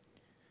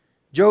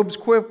 Job's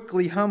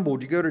quickly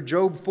humbled. You go to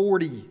Job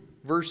 40,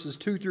 verses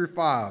 2 through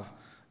 5.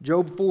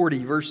 Job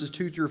 40, verses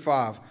 2 through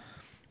 5.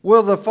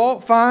 Will the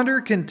fault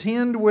finder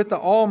contend with the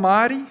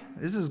Almighty?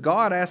 This is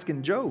God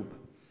asking Job.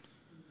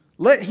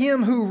 Let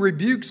him who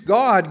rebukes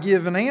God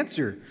give an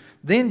answer.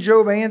 Then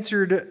Job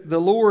answered the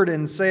Lord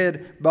and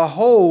said,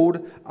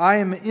 behold, I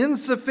am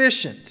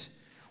insufficient.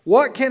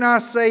 What can I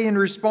say in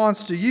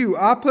response to you?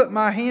 I put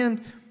my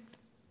hand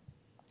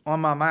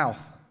on my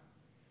mouth.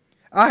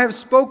 I have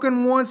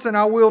spoken once and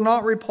I will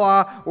not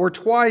reply, or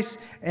twice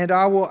and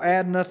I will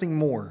add nothing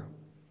more.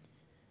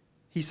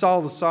 He saw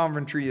the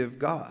sovereignty of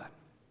God,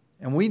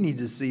 and we need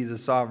to see the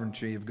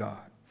sovereignty of God.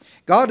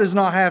 God does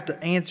not have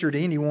to answer to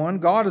anyone.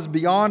 God is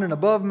beyond and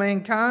above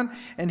mankind,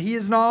 and He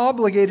is not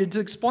obligated to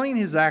explain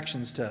His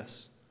actions to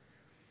us.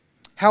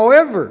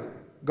 However,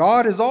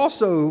 God is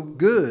also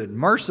good,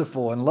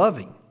 merciful, and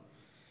loving.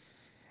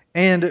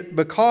 And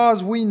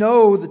because we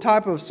know the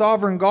type of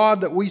sovereign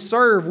God that we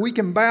serve, we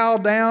can bow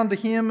down to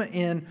Him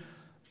in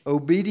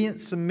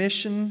obedient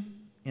submission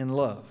in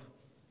love.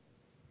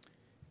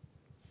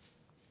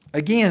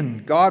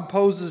 Again, God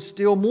poses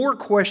still more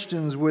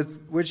questions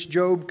with which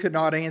Job could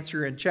not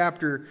answer in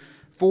chapter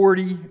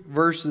 40,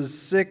 verses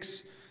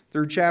 6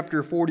 through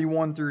chapter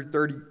 41 through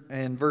 30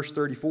 and verse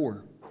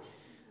 34.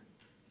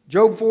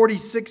 Job 40,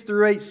 6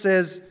 through 8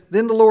 says,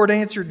 then the Lord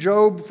answered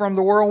Job from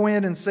the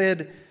whirlwind and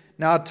said,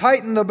 Now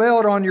tighten the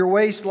belt on your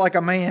waist like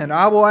a man.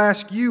 I will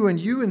ask you, and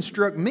you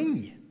instruct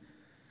me.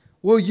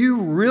 Will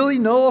you really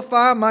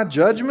nullify my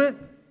judgment?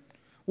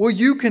 Will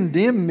you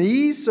condemn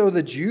me so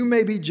that you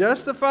may be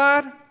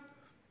justified?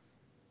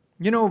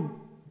 You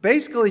know,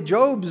 basically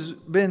Job's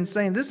been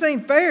saying, this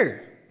ain't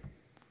fair.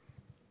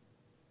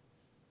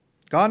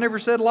 God never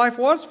said life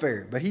was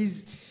fair, but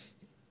he's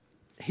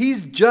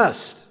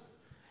just.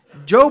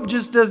 Job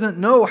just doesn't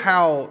know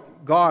how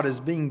God is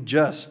being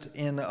just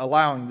in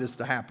allowing this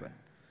to happen.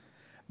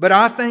 But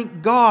I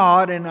thank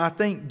God and I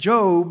thank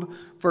Job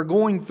for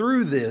going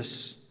through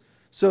this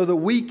so that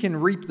we can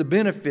reap the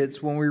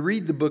benefits when we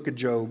read the book of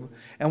Job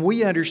and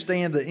we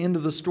understand the end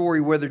of the story,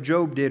 whether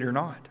Job did or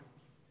not.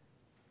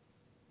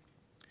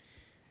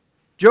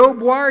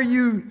 Job, why are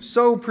you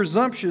so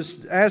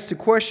presumptuous as to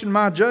question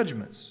my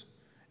judgments?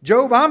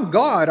 Job, I'm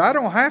God. I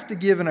don't have to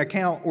give an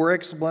account or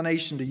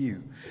explanation to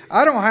you.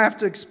 I don't have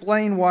to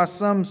explain why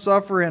some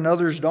suffer and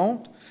others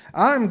don't.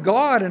 I am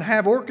God and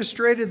have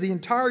orchestrated the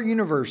entire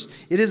universe.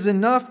 It is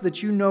enough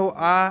that you know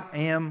I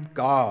am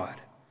God.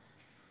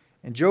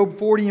 In Job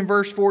 40 and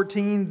verse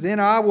 14,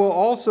 then I will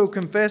also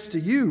confess to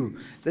you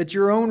that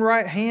your own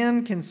right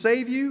hand can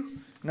save you.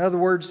 In other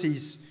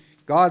words,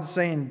 God's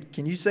saying,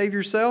 can you save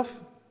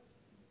yourself?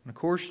 And of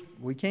course,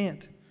 we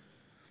can't.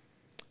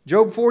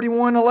 Job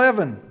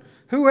 41:11,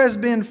 who has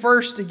been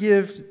first to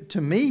give to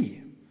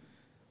me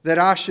that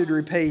I should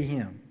repay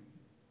him?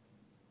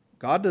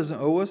 God doesn't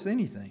owe us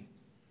anything.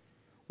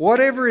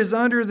 Whatever is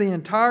under the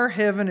entire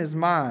heaven is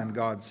mine,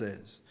 God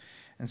says.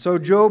 And so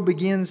Job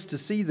begins to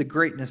see the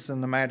greatness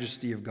and the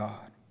majesty of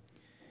God.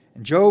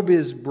 And Job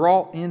is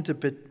brought into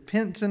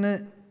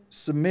penitent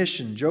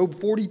submission. Job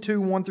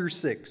 42, 1 through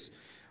 6.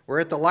 We're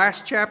at the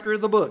last chapter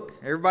of the book.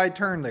 Everybody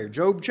turn there.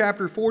 Job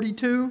chapter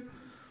 42,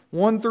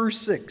 1 through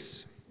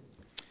 6.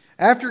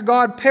 After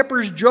God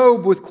peppers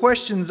Job with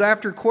questions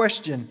after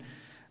question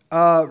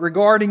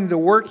regarding the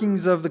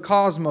workings of the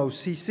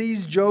cosmos, he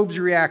sees Job's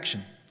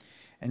reaction.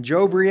 And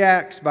Job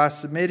reacts by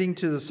submitting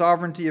to the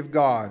sovereignty of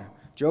God.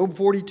 Job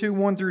 42,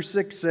 1 through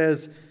 6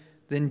 says,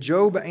 then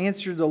Job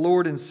answered the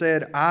Lord and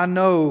said, I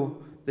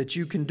know that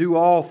you can do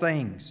all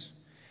things,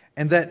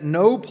 and that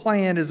no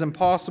plan is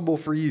impossible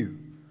for you.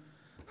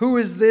 Who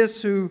is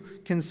this who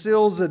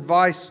conceals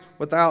advice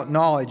without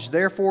knowledge?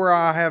 Therefore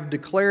I have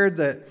declared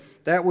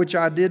that which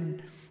I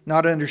did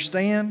not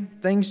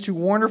understand, things too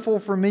wonderful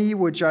for me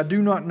which I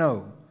do not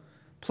know.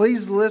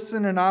 Please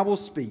listen and I will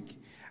speak.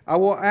 I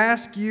will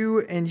ask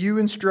you and you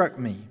instruct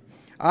me.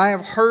 I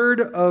have heard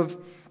of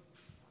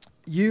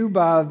you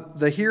by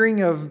the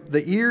hearing of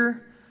the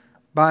ear,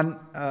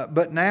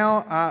 but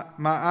now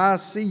my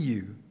eyes see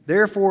you.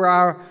 Therefore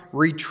I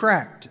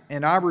retract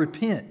and I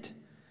repent,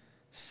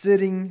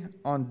 sitting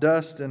on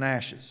dust and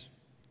ashes.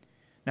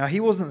 Now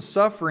he wasn't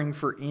suffering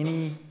for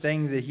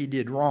anything that he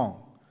did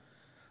wrong,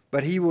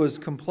 but he was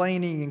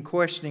complaining and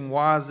questioning,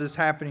 why is this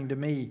happening to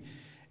me?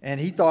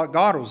 And he thought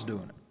God was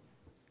doing it.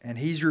 And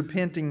he's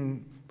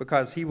repenting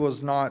because he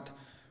was not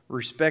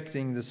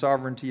respecting the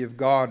sovereignty of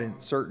God in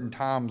certain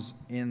times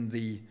in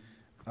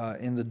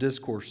the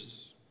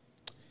discourses.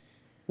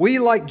 We,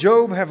 like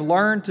Job, have to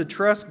learn to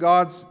trust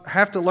God's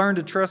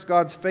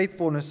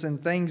faithfulness in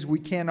things we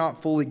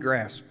cannot fully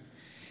grasp.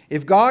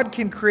 If God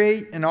can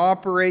create and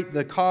operate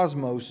the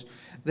cosmos,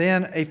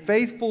 then a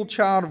faithful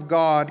child of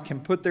God can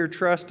put their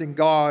trust in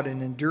God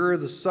and endure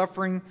the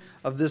suffering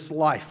of this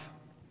life,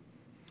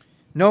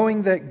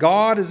 knowing that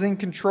God is in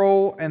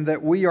control and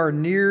that we are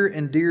near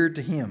and dear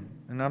to Him.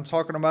 And I'm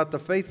talking about the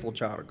faithful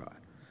child of God.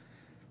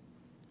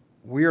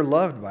 We are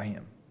loved by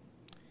Him.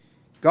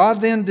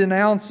 God then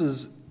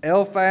denounces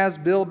Eliphaz,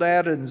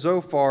 Bildad, and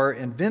Zophar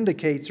and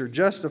vindicates or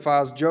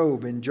justifies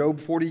Job in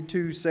Job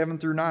 42, 7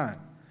 through 9.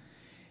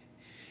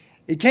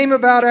 It came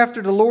about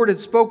after the Lord had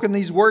spoken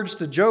these words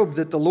to Job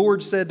that the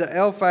Lord said to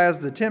Eliphaz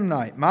the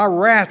Temanite, my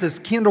wrath is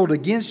kindled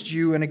against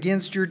you and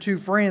against your two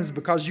friends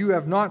because you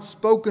have not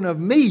spoken of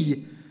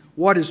me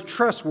what is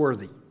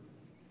trustworthy,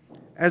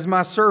 as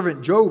my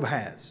servant Job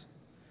has.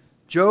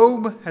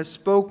 Job has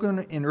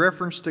spoken in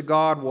reference to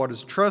God what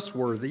is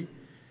trustworthy,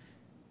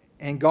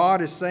 and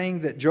God is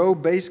saying that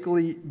Job's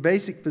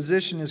basic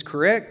position is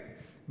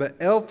correct, but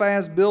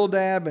Eliphaz,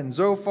 Bildad, and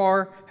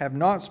Zophar have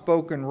not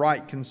spoken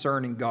right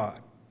concerning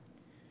God.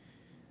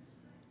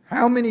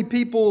 How many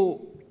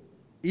people,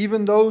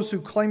 even those who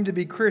claim to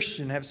be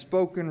Christian, have not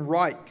spoken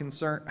right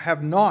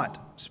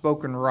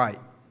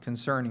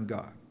concerning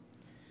God?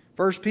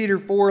 1 Peter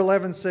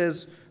 4:11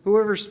 says,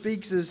 whoever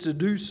speaks is to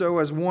do so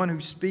as one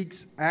who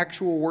speaks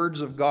actual words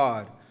of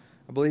God.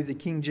 I believe the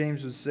King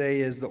James would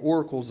say as the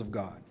oracles of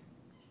God.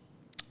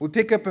 We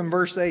pick up in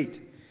verse 8.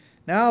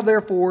 Now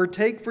therefore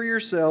take for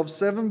yourselves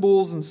 7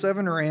 bulls and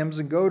 7 rams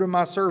and go to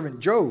my servant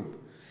Job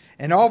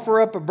and offer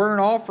up a burnt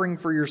offering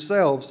for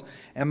yourselves,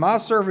 and my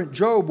servant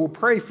Job will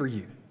pray for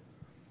you.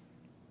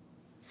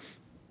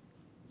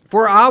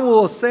 For I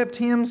will accept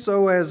him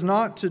so as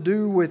not to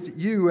do with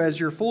you as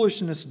your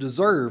foolishness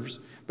deserves,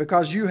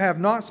 because you have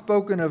not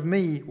spoken of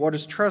me what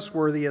is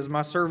trustworthy as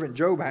my servant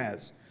Job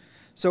has.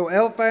 So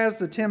Eliphaz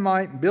the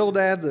Temanite and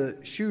Bildad the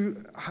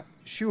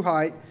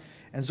Shuhite,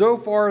 and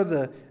Zophar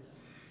the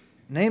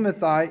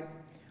Naamathite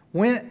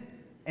went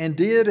and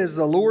did as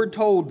the Lord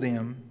told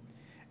them,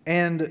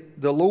 and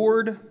the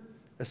Lord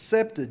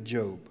accepted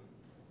Job.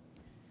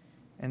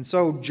 And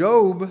so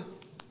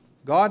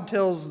God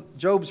tells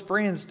Job's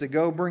friends to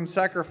go bring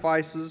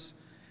sacrifices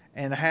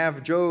and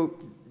have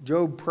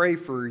Job pray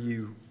for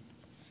you.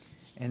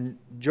 And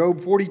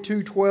Job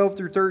 42:12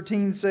 through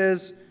 13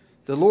 says,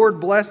 the Lord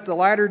blessed the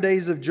latter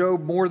days of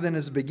Job more than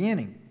his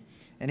beginning.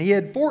 And he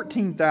had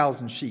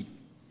 14,000 sheep.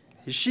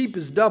 His sheep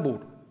is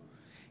doubled.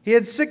 He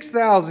had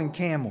 6,000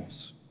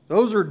 camels.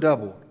 Those are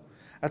doubled.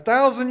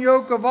 1,000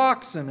 yoke of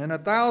oxen and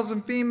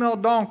 1,000 female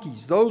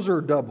donkeys. Those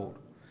are doubled.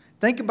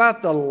 Think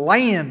about the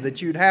land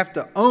that you'd have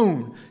to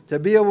own to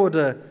be able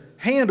to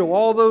handle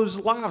all those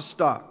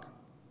livestock.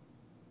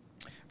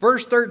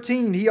 Verse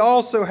 13, he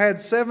also had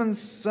 7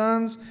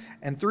 sons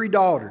and 3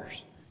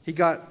 daughters.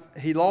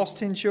 He lost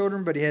 10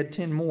 children, but he had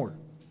 10 more.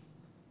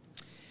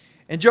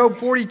 In Job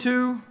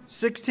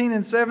 42:16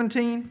 and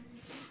 17,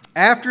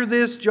 after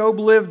this, Job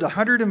lived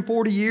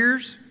 140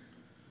 years.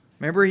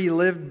 Remember, he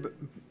lived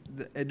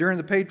during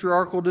the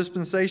patriarchal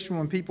dispensation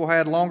when people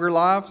had longer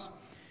lives.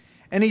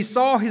 And he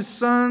saw his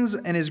sons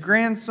and his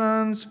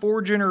grandsons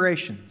 4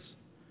 generations.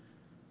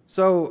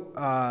 So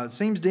it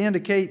seems to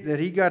indicate that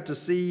he got to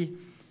see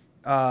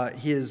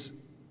his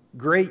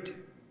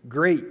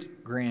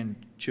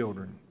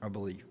great-great-grandchildren, I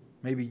believe.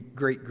 Maybe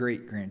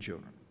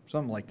great-great-grandchildren,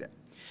 something like that.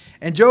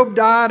 And Job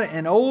died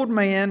an old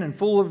man and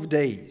full of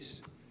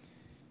days.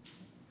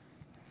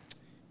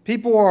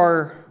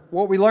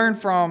 What we learn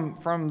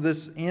from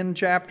this end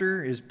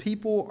chapter is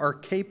people are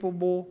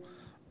capable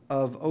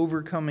of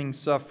overcoming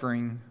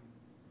suffering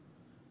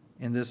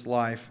in this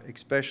life,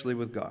 especially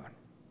with God.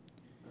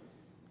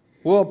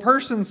 Will a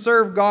person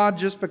serve God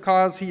just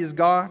because he is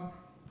God?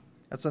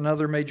 That's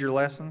another major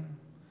lesson,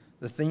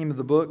 the theme of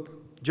the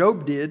book.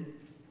 Job did.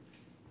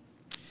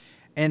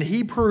 And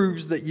he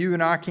proves that you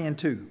and I can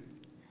too.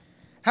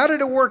 How did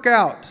it work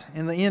out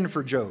in the end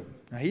for Job?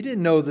 Now, he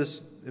didn't know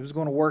it was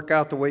going to work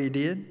out the way he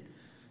did.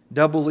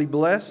 Doubly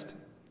blessed.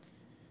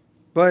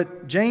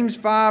 But James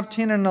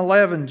 5:10 and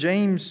 11,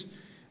 James,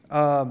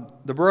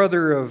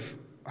 the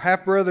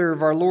half-brother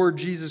of our Lord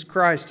Jesus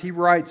Christ, he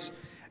writes,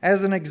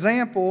 as an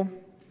example,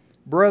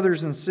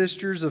 brothers and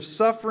sisters, of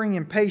suffering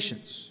and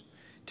patience,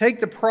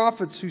 take the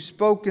prophets who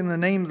spoke in the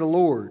name of the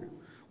Lord.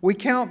 We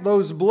count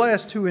those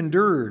blessed who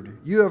endured.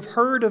 You have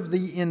heard of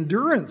the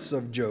endurance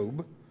of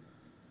Job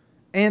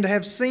and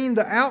have seen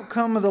the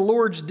outcome of the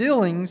Lord's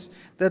dealings,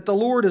 that the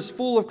Lord is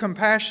full of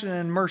compassion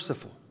and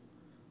merciful.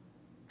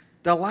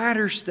 The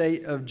latter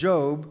state of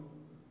Job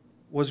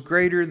was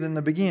greater than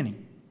the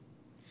beginning.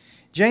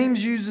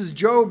 James uses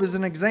Job as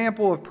an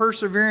example of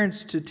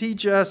perseverance to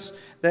teach us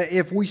that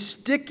if we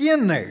stick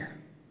in there,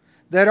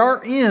 that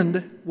our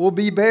end will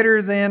be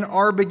better than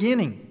our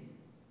beginning.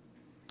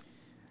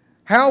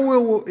 How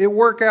will it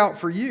work out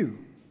for you?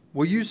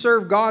 Will you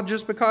serve God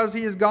just because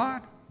he is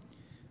God?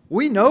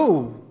 We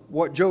know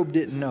what Job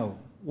didn't know.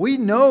 We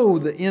know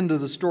the end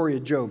of the story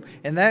of Job.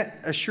 And that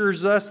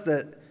assures us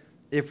that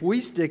if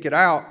we stick it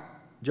out,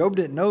 Job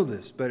didn't know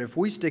this, but if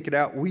we stick it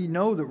out, we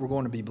know that we're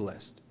going to be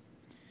blessed.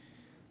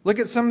 Look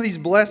at some of these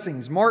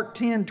blessings. Mark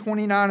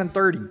 10:29 and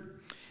 30.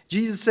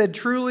 Jesus said,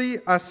 truly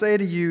I say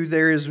to you,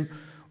 there is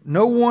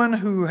no one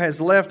who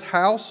has left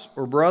house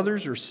or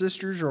brothers or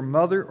sisters or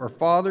mother or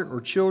father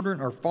or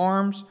children or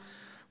farms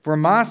for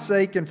my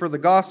sake and for the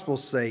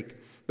gospel's sake,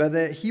 but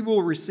that he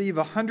will receive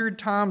 100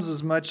 times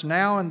as much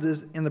now in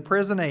the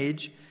present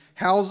age,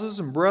 houses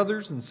and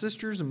brothers and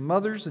sisters and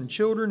mothers and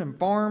children and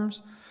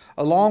farms,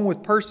 along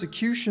with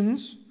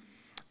persecutions,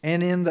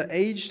 and in the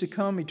age to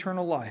come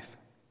eternal life.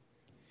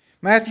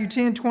 Matthew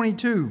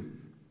 10:22,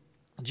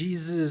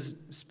 Jesus is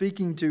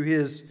speaking to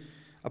his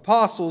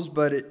apostles,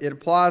 but it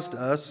applies to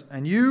us.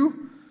 And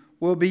you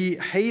will be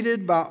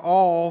hated by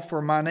all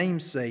for my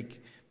name's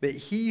sake, but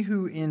he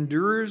who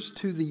endures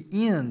to the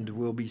end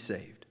will be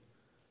saved.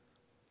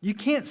 You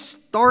can't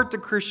start the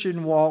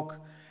Christian walk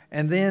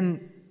and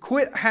then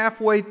quit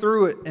halfway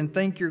through it and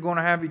think you're going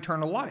to have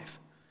eternal life.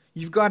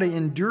 You've got to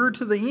endure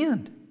to the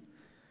end.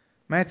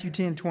 Matthew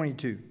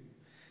 10:22.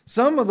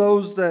 Some of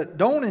those that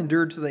don't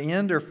endure to the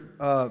end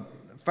are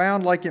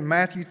found like in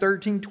Matthew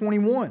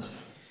 13:21.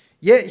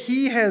 Yet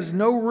he has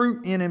no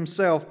root in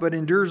himself, but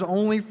endures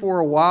only for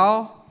a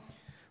while.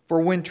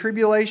 For when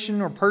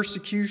tribulation or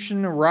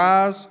persecution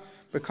arise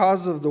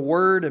because of the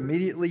word,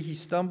 immediately he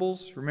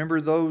stumbles.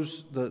 Remember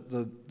those,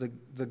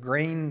 the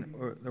grain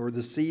or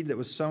the seed that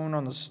was sown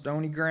on the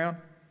stony ground?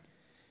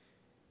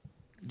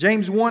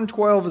 James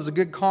 1:12 is a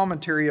good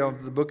commentary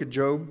of the book of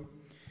Job.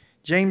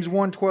 James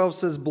 1:12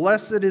 says,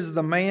 blessed is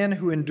the man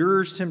who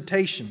endures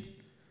temptation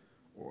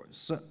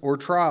or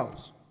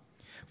trials.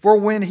 For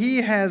when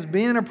he has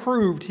been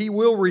approved, he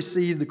will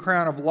receive the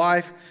crown of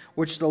life,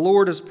 which the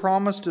Lord has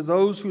promised to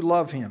those who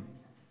love him.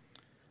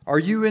 Are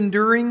you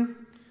enduring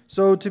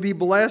so to be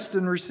blessed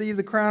and receive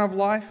the crown of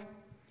life?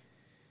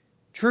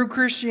 True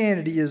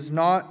Christianity is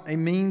not a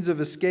means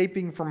of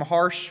escaping from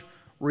harsh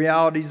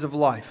realities of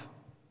life.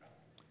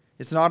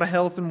 It's not a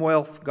health and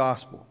wealth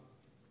gospel.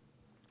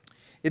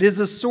 It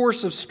is a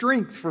source of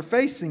strength for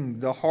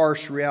facing the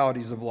harsh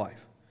realities of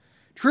life.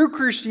 True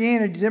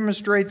Christianity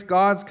demonstrates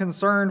God's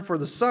concern for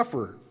the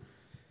sufferer.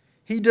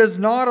 He does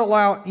not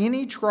allow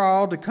any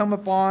trial to come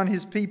upon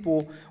his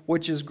people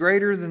which is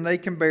greater than they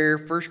can bear,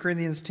 1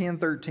 Corinthians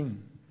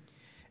 10:13.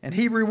 And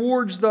he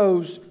rewards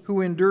those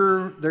who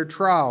endure their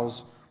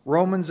trials.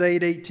 Romans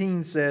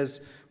 8:18 says,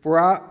 "For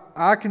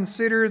I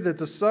consider that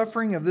the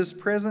suffering of this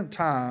present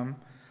time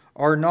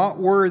are not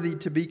worthy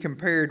to be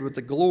compared with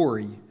the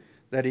glory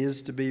that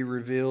is to be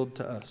revealed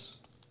to us."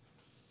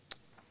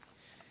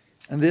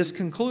 And this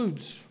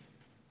concludes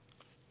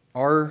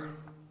our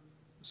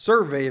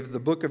survey of the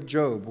book of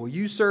Job. Will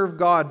you serve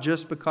God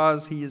just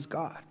because He is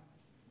God?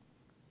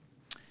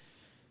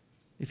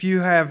 If you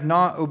have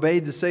not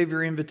obeyed the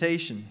Savior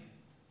invitation,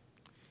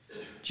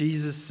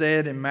 Jesus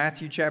said in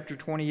Matthew chapter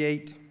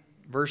 28,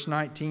 verse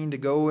 19, to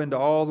go into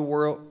all the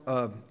world,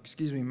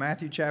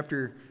 Matthew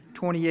chapter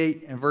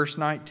 28 and verse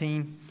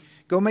 19,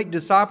 go make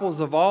disciples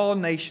of all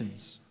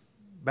nations,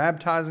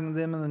 baptizing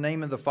them in the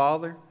name of the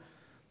Father,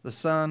 the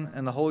Son,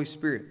 and the Holy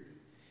Spirit,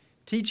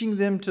 teaching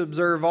them to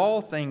observe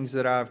all things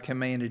that I have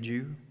commanded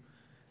you,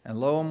 and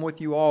lo, I'm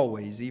with you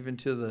always, even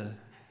to the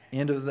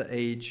end of the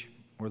age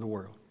or the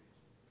world.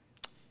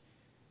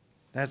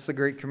 That's the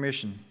Great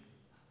Commission.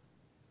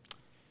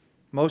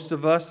 Most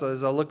of us,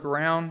 as I look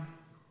around,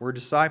 we're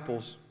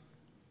disciples,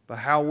 but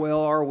how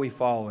well are we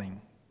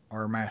following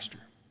our Master?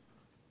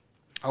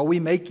 Are we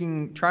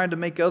trying to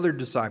make other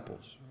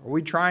disciples? Are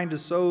we trying to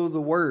sow the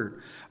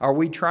word? Are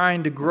we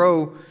trying to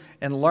grow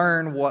and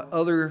learn what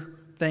other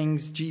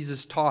things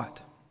Jesus taught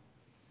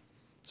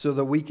so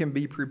that we can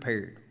be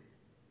prepared?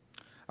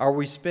 Are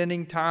we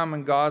spending time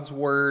in God's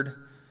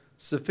word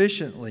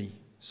sufficiently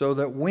so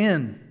that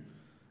when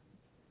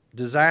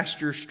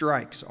disaster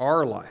strikes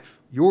our life,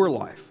 your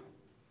life,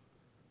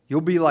 you'll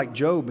be like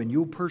Job and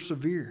you'll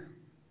persevere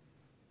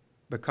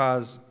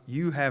because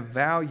you have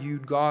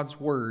valued God's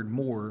word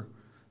more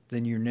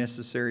than your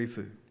necessary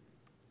food?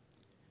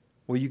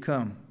 Will you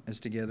come as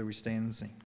together we stand and sing?